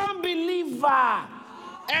as an unbeliever.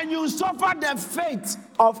 And you suffer the fate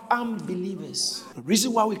of unbelievers. The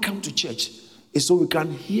reason why we come to church is so we can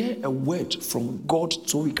hear a word from God,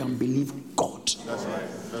 so we can believe God. That's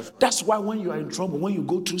right. That's why when you are in trouble, when you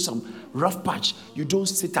go through some rough patch, you don't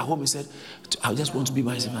sit at home and say, I just want to be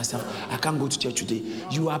myself. I can't go to church today.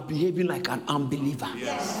 You are behaving like an unbeliever.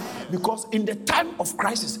 Yes. Because in the time of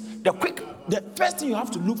crisis, the first thing you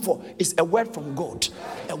have to look for is a word from God.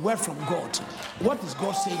 A word from God. What is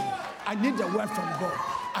God saying? I need the word from God.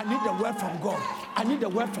 I need the word from God. I need the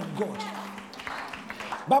word from God.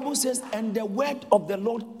 Bible says, and the word of the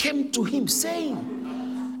Lord came to him saying.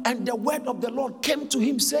 And the word of the Lord came to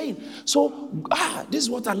him saying. So, this is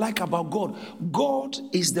what I like about God. God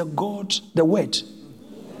is the God, the word.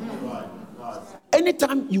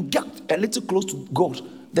 Anytime you get a little close to God,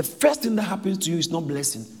 the first thing that happens to you is not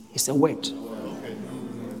blessing. It's a word.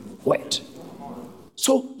 Word.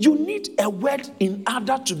 So you need a word in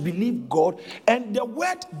order to believe God. And the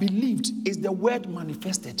word believed is the word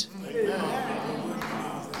manifested.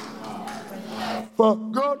 For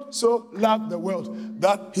God so loved the world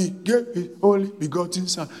that he gave his only begotten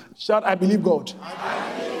son. Shout, I believe God.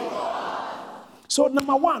 I believe God. So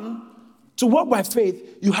number one, to walk by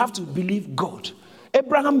faith, you have to believe God.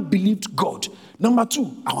 Abraham believed God. Number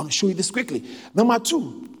two, I want to show you this quickly. Number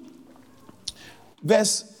two,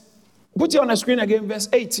 put it on the screen again, verse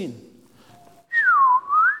 18.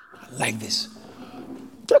 I like this.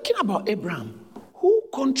 Talking about Abraham, who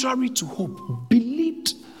contrary to hope,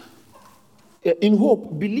 believed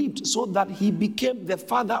so that he became the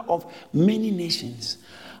father of many nations.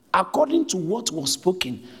 According to what was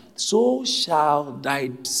spoken, so shall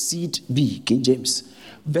thy seed be. King James.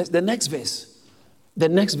 The next verse.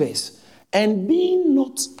 And being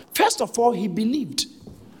not, first of all, he believed,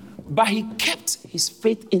 but he kept his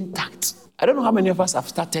faith intact. I don't know how many of us have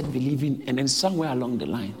started believing, and then somewhere along the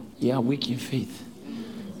line, you are weak in faith.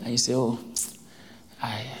 And you say,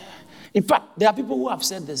 in fact, there are people who have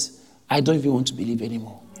said this, I don't even want to believe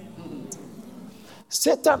anymore.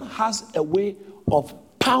 Satan has a way of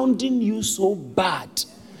pounding you so bad.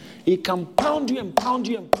 He can pound you and pound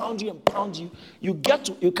you and pound you and pound you. You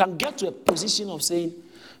can get to a position of saying,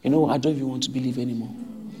 I don't even want to believe anymore.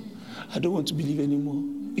 I don't want to believe anymore.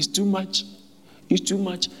 It's too much. It's too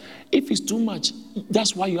much. If it's too much,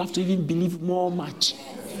 that's why you have to even believe more much.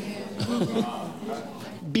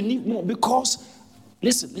 Believe more, because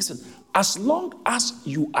listen, as long as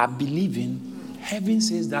you are believing, heaven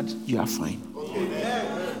says that you are fine.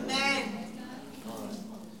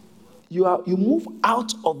 You move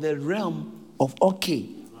out of the realm of okay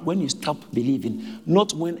when you stop believing,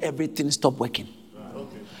 not when everything stops working.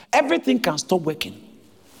 Everything can stop working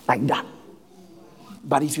like that.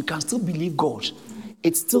 But if you can still believe God,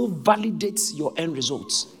 it still validates your end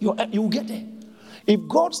results. You will get there. If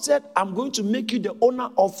God said, I'm going to make you the owner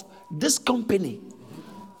of this company,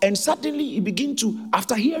 and suddenly you begin to,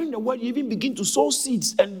 after hearing the word, you even begin to sow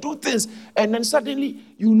seeds and do things, and then suddenly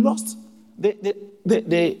you lost, you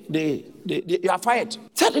are fired.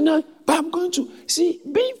 Suddenly, but I'm going to, see,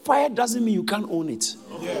 being fired doesn't mean you can't own it.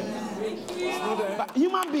 But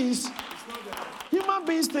human beings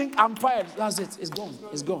think, I'm fired, that's it, it's gone.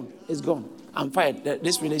 I'm fired,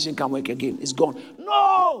 this relation can't work again, it's gone.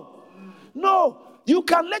 No, you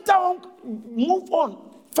can later on move on.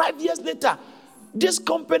 5 years later, this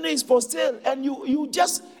company is for sale, and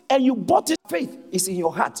you bought it. Faith is in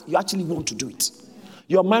your heart. You actually want to do it.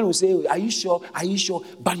 Your mind will say, are you sure?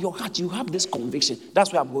 But your heart, you have this conviction.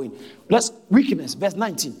 That's where I'm going. Weakness, verse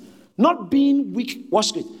 19. Not being weak,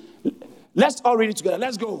 watch it. Let's all read it together.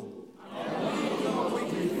 Let's go.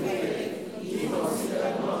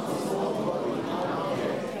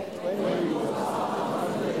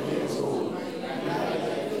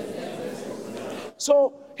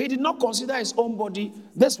 So he did not consider his own body.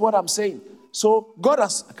 That's what I'm saying. So God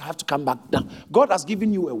has, I have to come back down. God has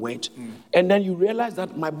given you a word, and then you realize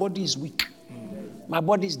that my body is weak. My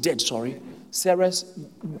body is dead, sorry. Sarah's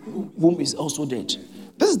womb is also dead.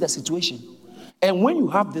 This is the situation. And when you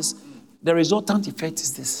have this, the resultant effect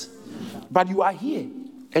is this. But you are here,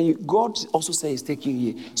 and God also says he's taking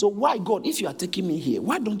you here. So why, God, if you are taking me here,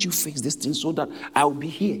 why don't you fix this thing so that I will be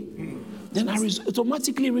here? Then I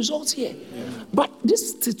automatically results here. Yeah. But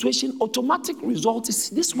this situation, automatic result is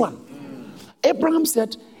this one. Abraham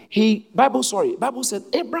said, Bible said,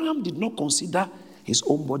 Abraham did not consider his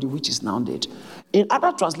own body, which is now dead. In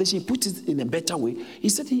other translation, he put it in a better way. He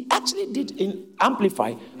said he actually did in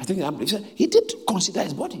Amplify. I think Amplify. He did consider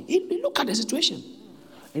his body. He looked at the situation.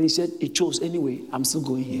 And he said, he chose anyway, I'm still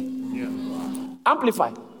going here. Yeah.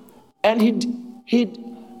 Amplify. And he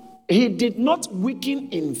did not weaken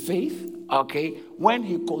in faith. Okay, when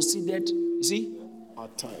he considered, you see,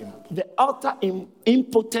 the utter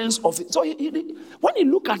impotence of it. So when he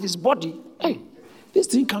looked at his body, hey, this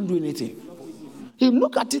thing can't do anything. He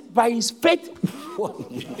looked at it by his faith.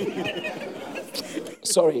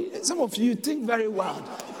 Sorry, some of you think very wild.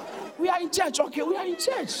 We are in church, okay, we are in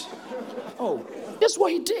church. Oh, that's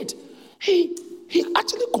what he did. He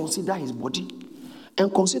actually considered his body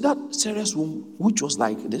and considered Sarah's womb, which was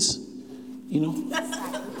like this, you know.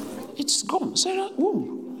 It's gone. Sarah's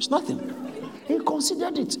womb. It's nothing. He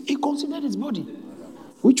considered it. He considered his body,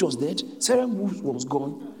 which was dead. Sarah's womb was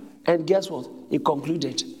gone. And guess what? He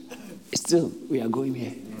concluded, still, we are going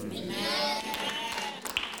here.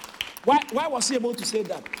 Why was he able to say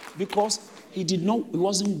that? Because he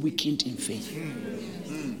wasn't weakened in faith.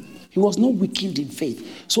 He was not weakened in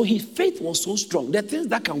faith. So his faith was so strong. There are things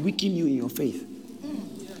that can weaken you in your faith.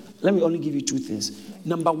 Let me only give you two things.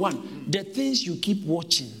 Number one, the things you keep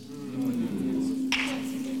watching.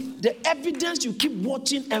 The evidence you keep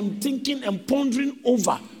watching and thinking and pondering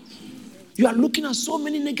over. You are looking at so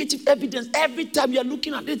many negative evidence. Every time you are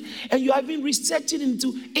looking at it and you are even researching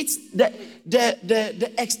into its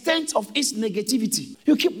the extent of its negativity.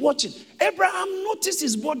 You keep watching. Abraham noticed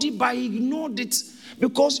his body, but he ignored it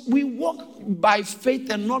because we walk by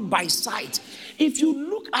faith and not by sight. If you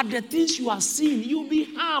look at the things you are seeing, you'll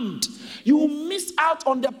be harmed. You will miss out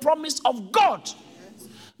on the promise of God.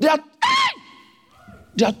 There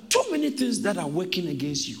are too many things that are working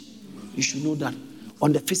against you. You should know that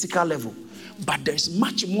on the physical level. But there's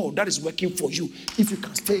much more that is working for you if you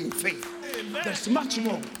can stay in faith. Amen. There's much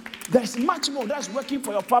more. There's much more that's working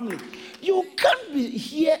for your family. You can't be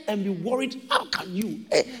here and be worried. How can you,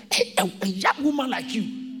 a young woman like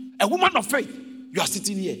you, a woman of faith, you are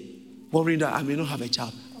sitting here worrying that I may not have a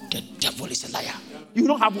child. The devil is a liar. You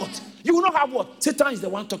will not have what? You will not have what? Satan is the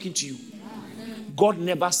one talking to you. God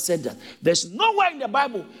never said that. There's nowhere in the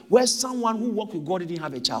Bible where someone who walked with God didn't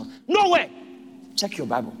have a child. Nowhere. Check your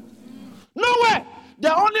Bible. Nowhere.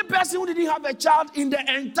 The only person who didn't have a child in the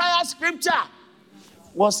entire scripture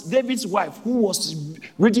was David's wife, who was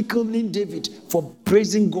ridiculing David for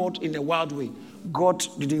praising God in a wild way. God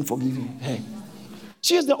didn't forgive him. Hey.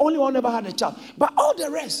 She is the only one who never had a child. But all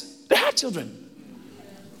the rest, they had children.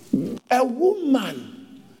 A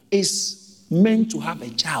woman is meant to have a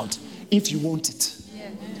child if you want it.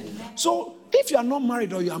 So if you are not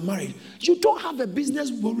married or you are married, you don't have a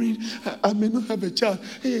business worried, I may not have a child.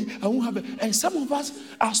 Hey, I won't have a... And some of us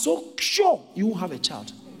are so sure you won't have a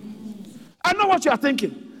child. I know what you are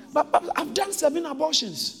thinking. But I've done 7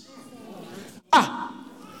 abortions.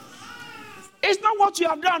 It's not what you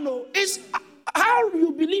have done, no. It's how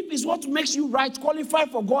you believe is what makes you qualify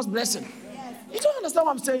for God's blessing. You don't understand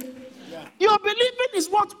what I'm saying? Your believing is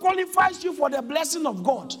what qualifies you for the blessing of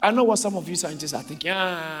God. I know what some of you scientists are thinking.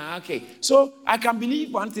 Okay. So I can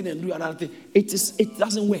believe one thing and do another thing. It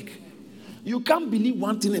doesn't work. You can't believe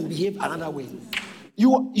one thing and behave another way.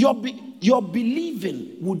 Your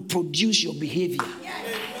believing would produce your behavior.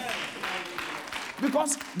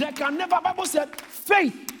 Because there can never, Bible said,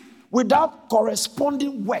 faith without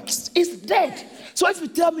corresponding works is dead. So if you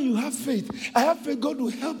tell me you have faith, I have faith, God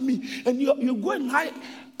will help me, and you go and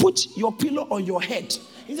put your pillow on your head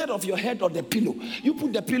instead of your head on the pillow. You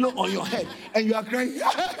put the pillow on your head and you are crying.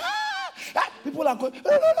 People are going, no,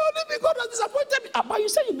 God has disappointed me. But you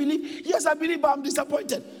say you believe. Yes, I believe, but I'm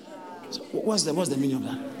disappointed. So what's the meaning of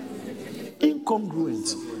that?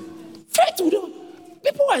 Incongruent. Faith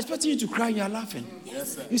People are expecting you to cry and you're laughing.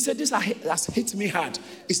 Yes, sir. You said, this has hit me hard.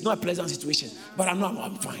 It's not a pleasant situation, but I know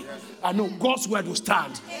I'm fine. I know God's word will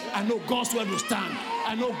stand. I know God's word will stand.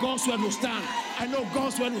 I know God's word will stand. I know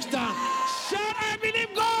God's word will stand. Shout, I believe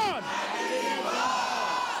God.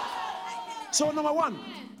 So number one,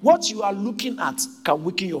 what you are looking at can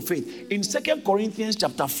weaken your faith. In 2 Corinthians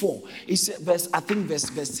chapter 4, it says, verse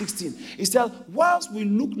 16, it says, whilst we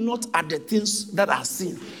look not at the things that are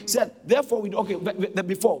seen. It said, therefore,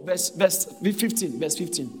 before, verse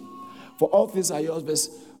 15. For all things are yours,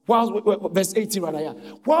 verse 18 rather, yeah.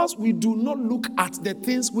 Whilst we do not look at the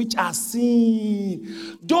things which are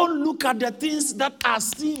seen. Don't look at the things that are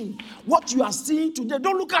seen. What you are seeing today,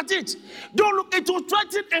 don't look at it. Don't look, it will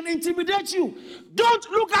threaten and intimidate you.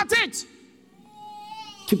 Don't look at it.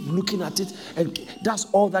 Keep looking at it, and that's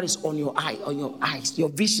all that is on your eye, on your eyes, your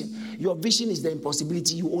vision. Your vision is the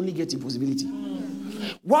impossibility. You only get impossibility.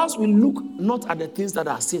 Whilst we look not at the things that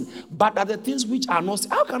are seen, but at the things which are not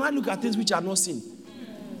seen. How can I look at things which are not seen?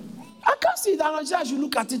 I can't see that. As you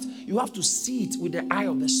look at it, you have to see it with the eye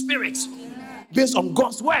of the Spirit, based on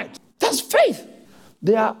God's word. That's faith.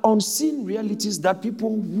 There are unseen realities that people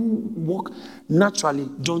who walk naturally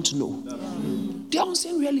don't know. They are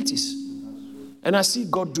unseen realities. And I see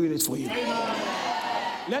God doing it for you.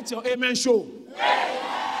 Let your amen show.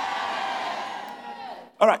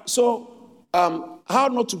 All right, so how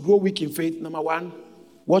not to grow weak in faith? Number one,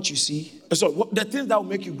 what you see. So the things that will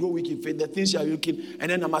make you grow weak in faith, the things you are looking. And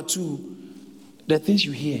then number two, the things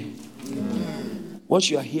you hear. What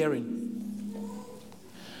you are hearing.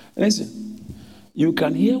 Listen, you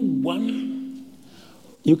can hear one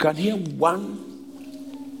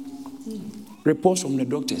report from the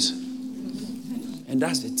doctors. And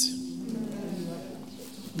that's it.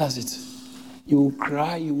 That's it. You will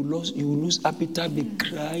cry, you will lose appetite, be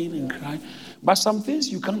crying and crying. But some things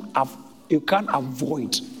you can't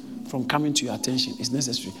avoid from coming to your attention. It's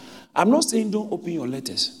necessary. I'm not saying don't open your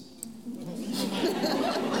letters.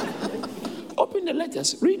 Open the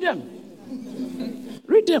letters. Read them.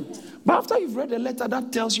 Read them. But after you've read the letter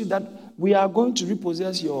that tells you that we are going to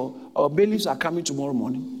repossess our bailiffs are coming tomorrow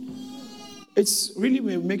morning, it's really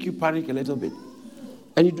may make you panic a little bit.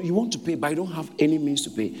 And you want to pay, but you don't have any means to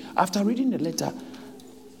pay. After reading the letter,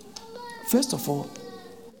 first of all,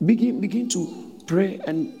 begin to pray,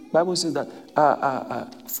 and Bible says that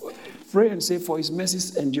pray and say, for his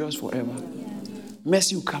mercy endures forever.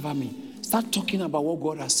 Mercy will cover me. Start talking about what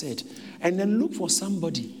God has said, and then look for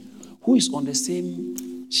somebody who is on the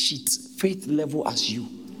same sheet, faith level as you,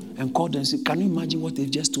 and call them and say, can you imagine what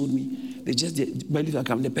they've just told me?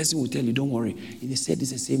 The person will tell you, don't worry. They said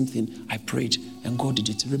it's the same thing. I prayed and God did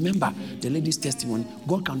it. Remember the lady's testimony.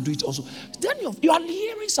 God can do it also. Then you are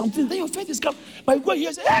hearing something. Then your faith is coming. But you go here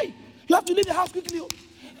and say, hey, you have to leave the house quickly.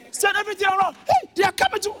 Send everything around. Hey, they are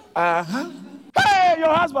coming to. Hey,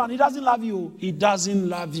 your husband, he doesn't love you. He doesn't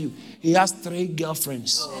love you. He has 3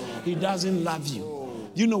 girlfriends. He doesn't love you.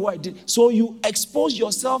 You know what I did? So you expose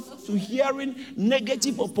yourself to hearing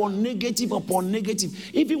negative upon negative upon negative.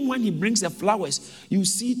 Even when he brings the flowers, you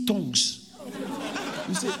see tongues.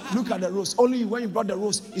 You say, look at the rose. Only when you brought the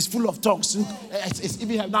rose, it's full of tongues. Look, it's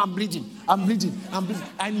even now I'm bleeding.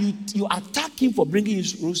 And you attack him for bringing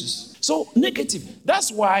his roses. So negative.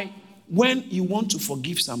 That's why when you want to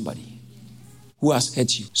forgive somebody who has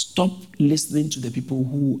hurt you, stop listening to the people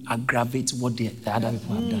who aggravate what the other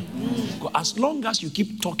people have done. Because as long as you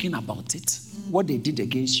keep talking about it, what they did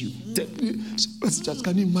against you, just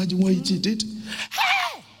can you imagine what he did?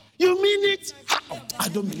 Hey, you mean it? I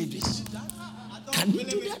don't believe this. Can you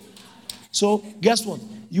do that? So guess what?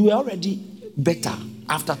 You are already better.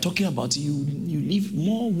 After talking about it, you leave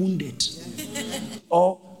more wounded.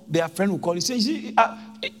 Or their friend will call you, say,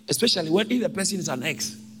 especially when if the person is an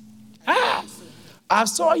ex. I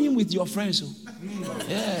saw him with your friends.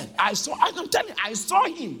 Yeah, I'm telling you, I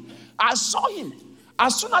saw him.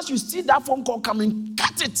 As soon as you see that phone call coming,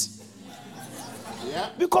 cut it. Yeah.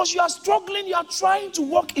 Because you are struggling, you are trying to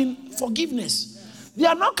walk in forgiveness. They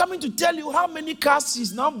are now coming to tell you how many cars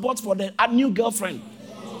he's now bought for a new girlfriend.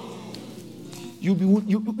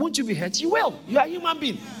 Won't you be hurt? You will. You are a human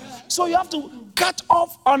being. So you have to cut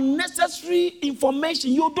off unnecessary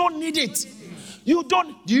information. You don't need it. Do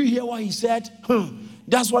you hear what he said?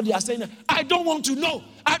 That's what they are saying. I don't want to know.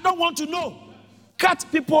 I don't want to know. Cut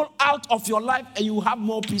people out of your life and you have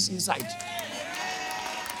more peace inside.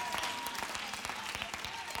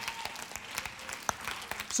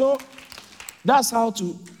 So that's how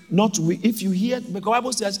to not to. If you hear, the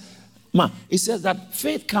Bible says, it says that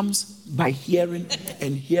faith comes by hearing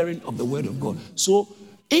and hearing of the word of God. So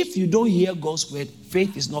if you don't hear God's word,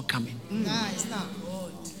 faith is not coming. No, it's not.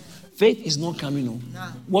 Faith is not coming on.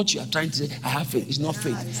 What you are trying to say, I have faith, is not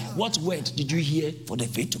faith. What word did you hear for the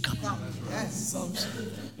faith to come?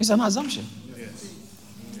 It's an assumption.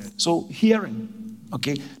 So hearing,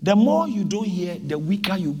 okay. The more you don't hear, the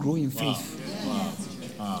weaker you grow in faith.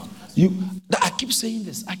 I keep saying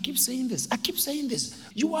this.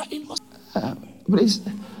 You are in hospital. Please,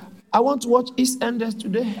 I want to watch EastEnders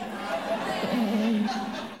today.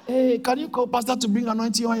 Hey, can you call Pastor to bring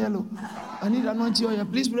anointing oil? I need anointing oil.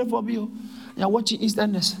 Please pray for me. You are watching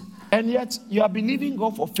EastEnders. And yet, you are believing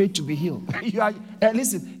God for faith to be healed.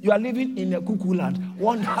 Listen, you are living in a cuckoo land.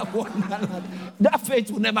 Wonderland. That faith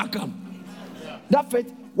will never come. That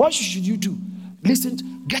faith, what should you do?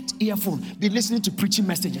 Listen, get earphone. Be listening to preaching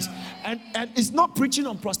messages. And it's not preaching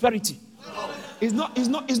on prosperity. It's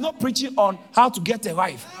not preaching on how to get a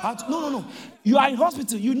wife. No. You are in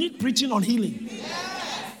hospital. You need preaching on healing.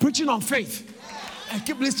 Preaching on faith. And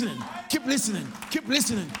keep listening.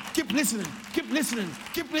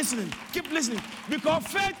 Because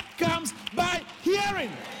faith comes by hearing.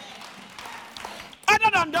 Other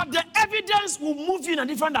than that, the evidence will move you in a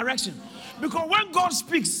different direction. Because when God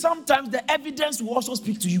speaks, sometimes the evidence will also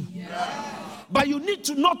speak to you. But you need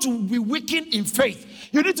to not to be weakened in faith.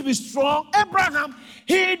 You need to be strong. Abraham,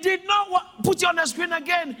 he did not put you on the screen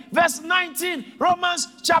again. Verse 19, Romans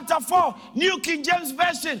chapter 4, New King James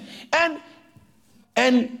Version.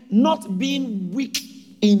 And not being weak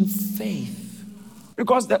in faith.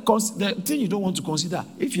 Because the thing you don't want to consider,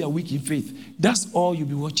 if you are weak in faith, that's all you'll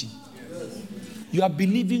be watching. You are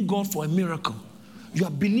believing God for a miracle. You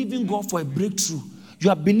are believing God for a breakthrough. You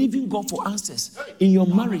are believing God for answers. In your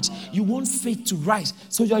marriage, you want faith to rise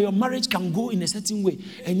so that your marriage can go in a certain way.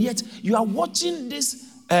 And yet, you are watching this,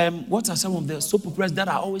 what are some of the soap operas that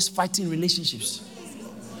are always fighting relationships?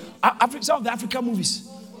 Some of the African movies.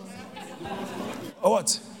 Or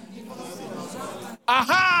what?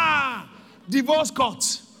 Aha! Divorce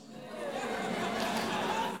court.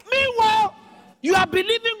 Meanwhile, you are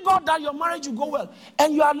believing God that your marriage will go well.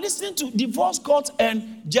 And you are listening to divorce court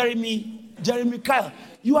and Jeremy Kyle.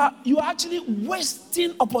 You are actually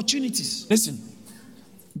wasting opportunities. Listen,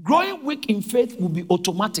 growing weak in faith will be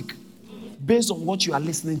automatic based on what you are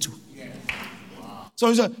listening to.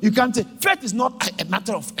 So you can't say, faith is not a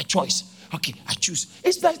matter of a choice. Okay, I choose.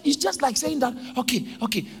 It's just like saying that, okay.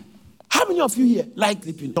 How many of you here like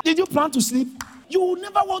sleeping? Did you plan to sleep? You will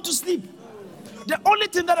never want to sleep. The only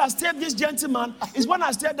thing that has saved this gentleman is when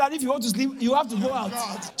I said that if you want to sleep, you have to go out.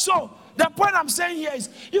 So the point I'm saying here is,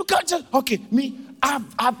 you can't just,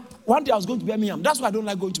 one day I was going to Birmingham. That's why I don't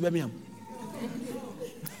like going to Birmingham.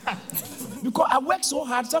 Because I work so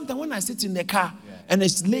hard. Sometimes when I sit in the car and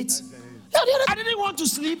it's late, I didn't want to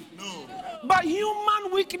sleep. But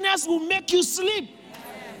human weakness will make you sleep.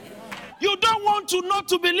 You don't want to not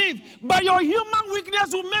to believe, but your human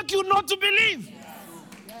weakness will make you not to believe.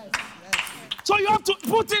 So you have to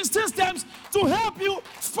put in systems to help you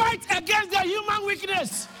fight against the human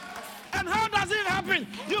weakness. And how does it happen?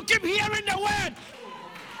 You keep hearing the word.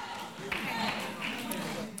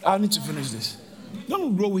 I need to finish this.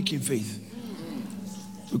 Don't grow weak in faith.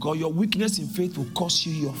 Because your weakness in faith will cost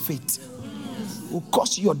you your faith. Will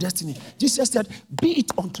cost you your destiny. Jesus said, be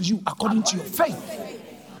it unto you according to your faith.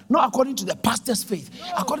 Not according to the pastor's faith.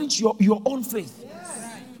 According to your own faith.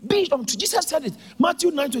 Be it unto, Jesus said it,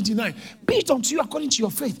 Matthew 9:29. Be it unto you according to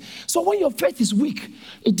your faith. So when your faith is weak,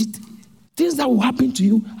 things that will happen to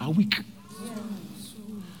you are weak.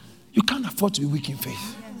 You can't afford to be weak in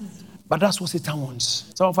faith. But that's what Satan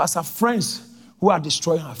wants. Some of us have friends who are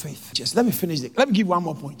destroying our faith. Just let me finish it. Let me give one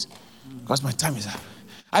more point. Because my time is up.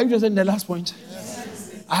 Are you just in the last point?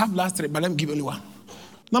 Yes. I have last three, but let me give only one.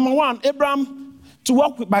 Number one, Abraham, to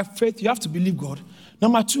walk by faith, you have to believe God.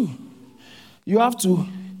 Number two, you have to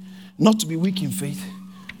not to be weak in faith.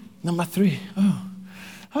 Number three,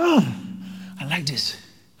 I like this.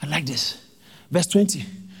 Verse 20.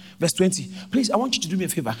 Please, I want you to do me a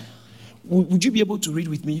favor. Would you be able to read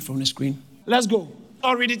with me from the screen? Let's go.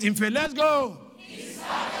 I'll read it in faith. Let's go.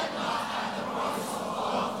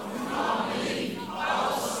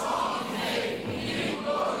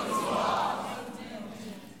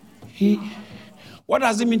 What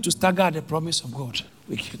does it mean to stagger at the promise of God?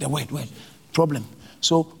 The word, problem.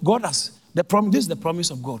 So God has the promise. This is the promise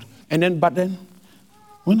of God. But then,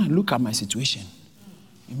 when I look at my situation,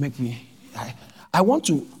 it makes me. I want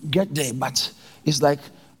to get there, but it's like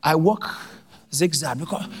I walk zigzag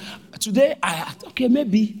because today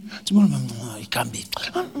maybe tomorrow it can be,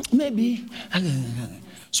 maybe.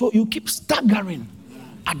 So you keep staggering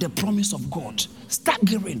at the promise of God.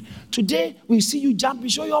 Staggering. Today we see you jumping,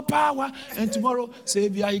 show your power, and tomorrow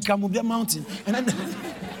Savior, you can move the mountain. And then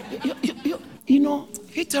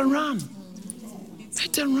Hit and run.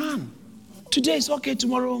 Hit and run. Today is okay,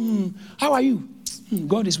 tomorrow, how are you?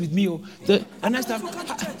 God is with me. The next time,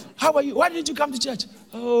 how are you? Why didn't you come to church?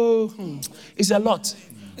 Oh, it's a lot.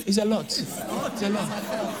 It's a lot. It's a lot.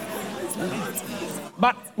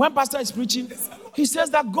 But when pastor is preaching, he says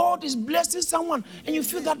that God is blessing someone, and you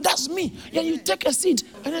feel that that's me. And you take a seat,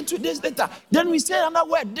 and then 2 days later, then we say another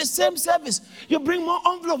word, the same service. You bring more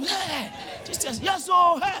envelopes. Hey, Jesus, yes,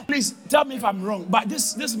 oh, hey. Please tell me if I'm wrong, but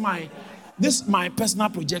this is my personal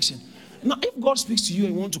projection. Now, if God speaks to you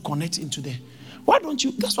and you want to connect into there, why don't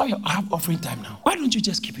you? That's why I have offering time now. Why don't you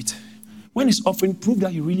just keep it? When it's offering, prove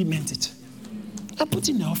that you really meant it, and put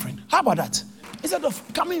in the offering. How about that? Instead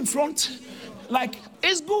of coming in front, like,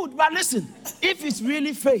 it's good, but listen, if it's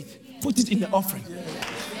really faith, put it in the offering.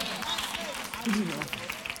 Put it in the offering.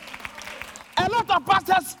 A lot of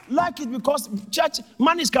pastors like it because church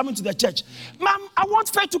money is coming to the church. Ma'am, I want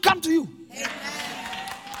faith to come to you.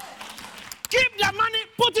 Keep the money,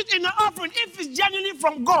 put it in the offering. If it's genuinely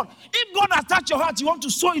from God, if God has touched your heart, you want to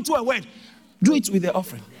sow into a word, do it with the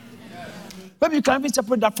offering. Maybe you can even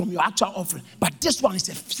separate that from your actual offering. But this one is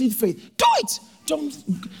a seed faith. Do it.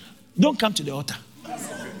 Don't come to the altar.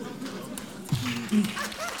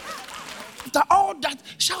 After all that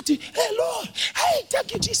shouting, hey Lord, hey,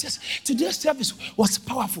 thank you, Jesus. Today's service was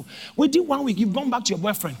powerful. Within 1 week, you've gone back to your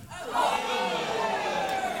boyfriend.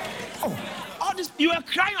 Oh, all this, you were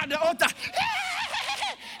crying at the altar.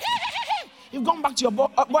 You've gone back to your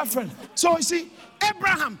boyfriend. So you see,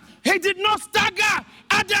 Abraham, he did not stagger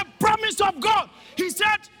at the promise of God. He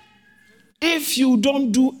said, if you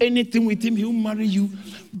don't do anything with him, he'll marry you.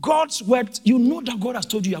 God's word, you know that God has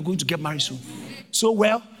told you are going to get married soon. So,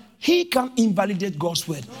 well, he can invalidate God's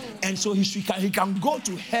word. And so he can go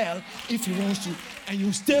to hell if he wants to. And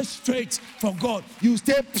you stay straight for God. You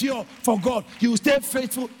stay pure for God. You stay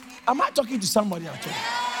faithful. Am I talking to somebody at all?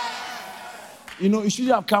 You know, you should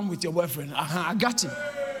have come with your boyfriend. I got him.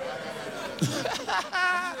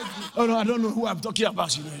 Oh, no, I don't know who I'm talking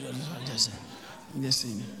about. You know, I'm just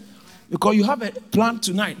saying. Because you have a plan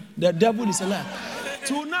tonight. The devil is a liar.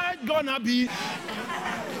 Tonight gonna be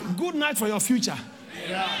good night for your future,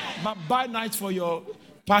 but bad night for your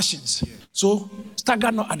passions. So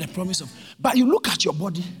stagger not at the promise of. But you look at your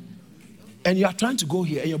body, and you are trying to go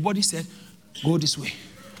here, and your body said, "Go this way."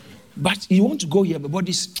 But you want to go here, but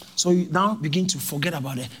body's so you now begin to forget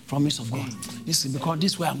about the promise of God. This is because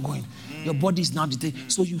this is where I'm going. Your body is now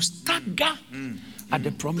detained. So you stagger at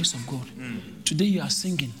the promise of God. Today you are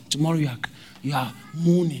singing. Tomorrow you are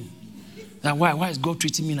mourning. That why is God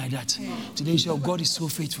treating me like that? Today you say, oh, God is so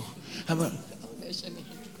faithful.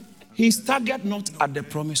 He staggered not at the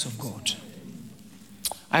promise of God.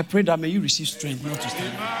 I pray that may you receive strength not to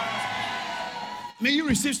stagger. May you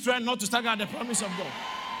receive strength not to stagger at the promise of God.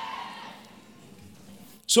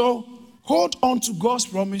 So hold on to God's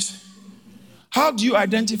promise. How do you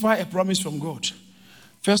identify a promise from God?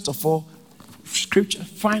 First of all, scripture.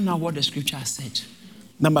 Find out what the scripture has said.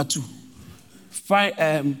 Number 2,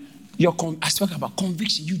 find I spoke about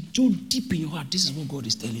conviction. You do deep in your heart. This is what God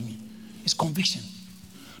is telling me. It's conviction,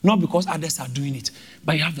 not because others are doing it,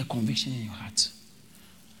 but you have the conviction in your heart.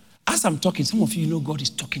 As I'm talking, some of you know God is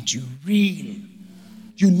talking to you. Real,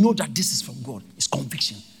 you know that this is from God. It's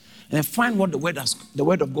conviction, and then find what the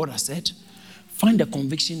word of God has said. Find the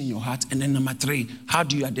conviction in your heart, and then number 3, how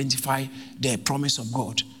do you identify the promise of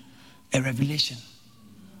God? A revelation.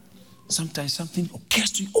 Sometimes something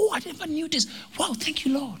occurs to you. Oh, I never knew this. Wow, thank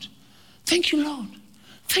you, Lord. Thank you, Lord.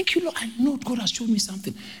 Thank you, Lord. I know God has shown me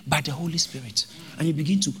something by the Holy Spirit. And you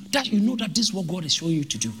begin to, you know that this is what God is showing you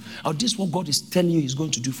to do. Or this is what God is telling you He's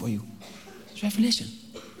going to do for you. It's revelation.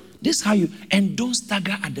 This is how you, and don't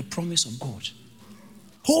stagger at the promise of God.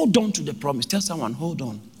 Hold on to the promise. Tell someone, hold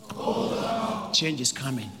on. Hold on. Change is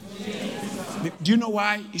coming. Do you know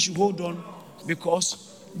why you should hold on? Because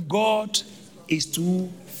God is too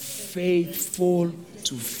faithful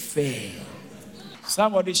to fail.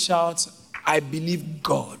 Somebody shouts, I believe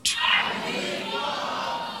God. I believe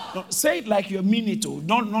God. No, say it like you mean it.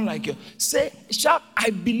 Not like you. Shout, I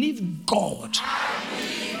believe God. I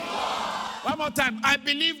believe God. One more time. I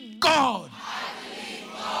believe God. I believe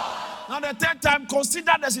God. Now the third time,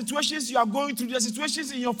 consider the situations you are going through, the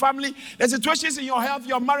situations in your family, the situations in your health,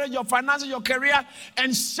 your marriage, your finances, your career,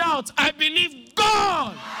 and shout, I believe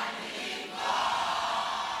God.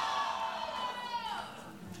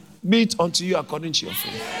 Be it unto you according to your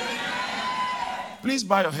faith. Please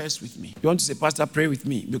bow your heads with me. You want to say, Pastor, pray with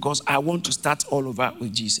me, because I want to start all over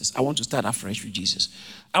with Jesus. I want to start afresh with Jesus.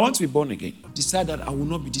 I want to be born again. Decide that I will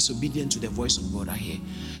not be disobedient to the voice of God I hear.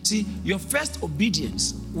 See, your first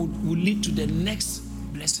obedience will lead to the next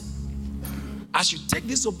blessing. as you take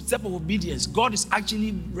this step of obedience, God is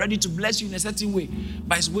actually ready to bless you in a certain way,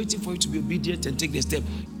 but He's waiting for you to be obedient and take the step.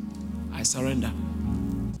 I surrender.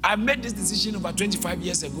 I made this decision over 25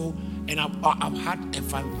 years ago, and I've had a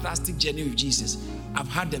fantastic journey with Jesus. I've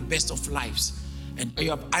had the best of lives. And you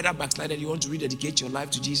have either backslided, you want to rededicate your life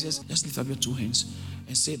to Jesus, just lift up your two hands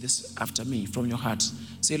and say this after me from your heart.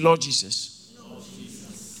 Say, Lord Jesus,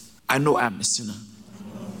 I know I'm a sinner,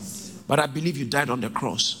 but I believe you died on the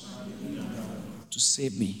cross to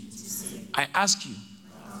save me. I ask you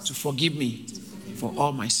to forgive me for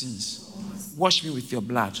all my sins. Wash me with your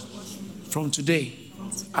blood. From today,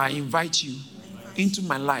 I invite you into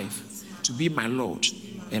my life to be my Lord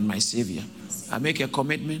and my Savior. I make a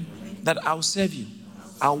commitment that I'll serve you,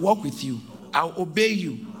 I'll walk with you, I'll obey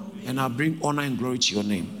you, and I'll bring honor and glory to your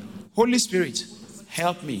name. Holy Spirit,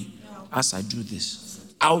 help me as I do this.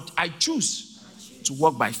 I choose to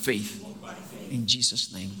walk by faith. In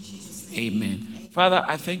Jesus' name, amen. Father,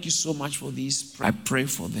 I thank you so much for these. I pray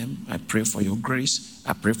for them. I pray for your grace.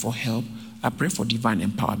 I pray for help. I pray for divine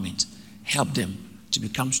empowerment. Help them to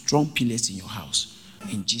become strong pillars in your house.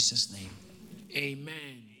 In Jesus' name,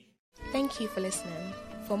 amen. Thank you for listening.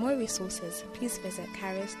 For more resources, please visit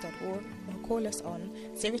charis.org or call us on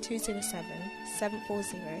 0207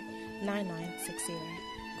 740 9960.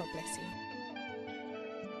 God bless you.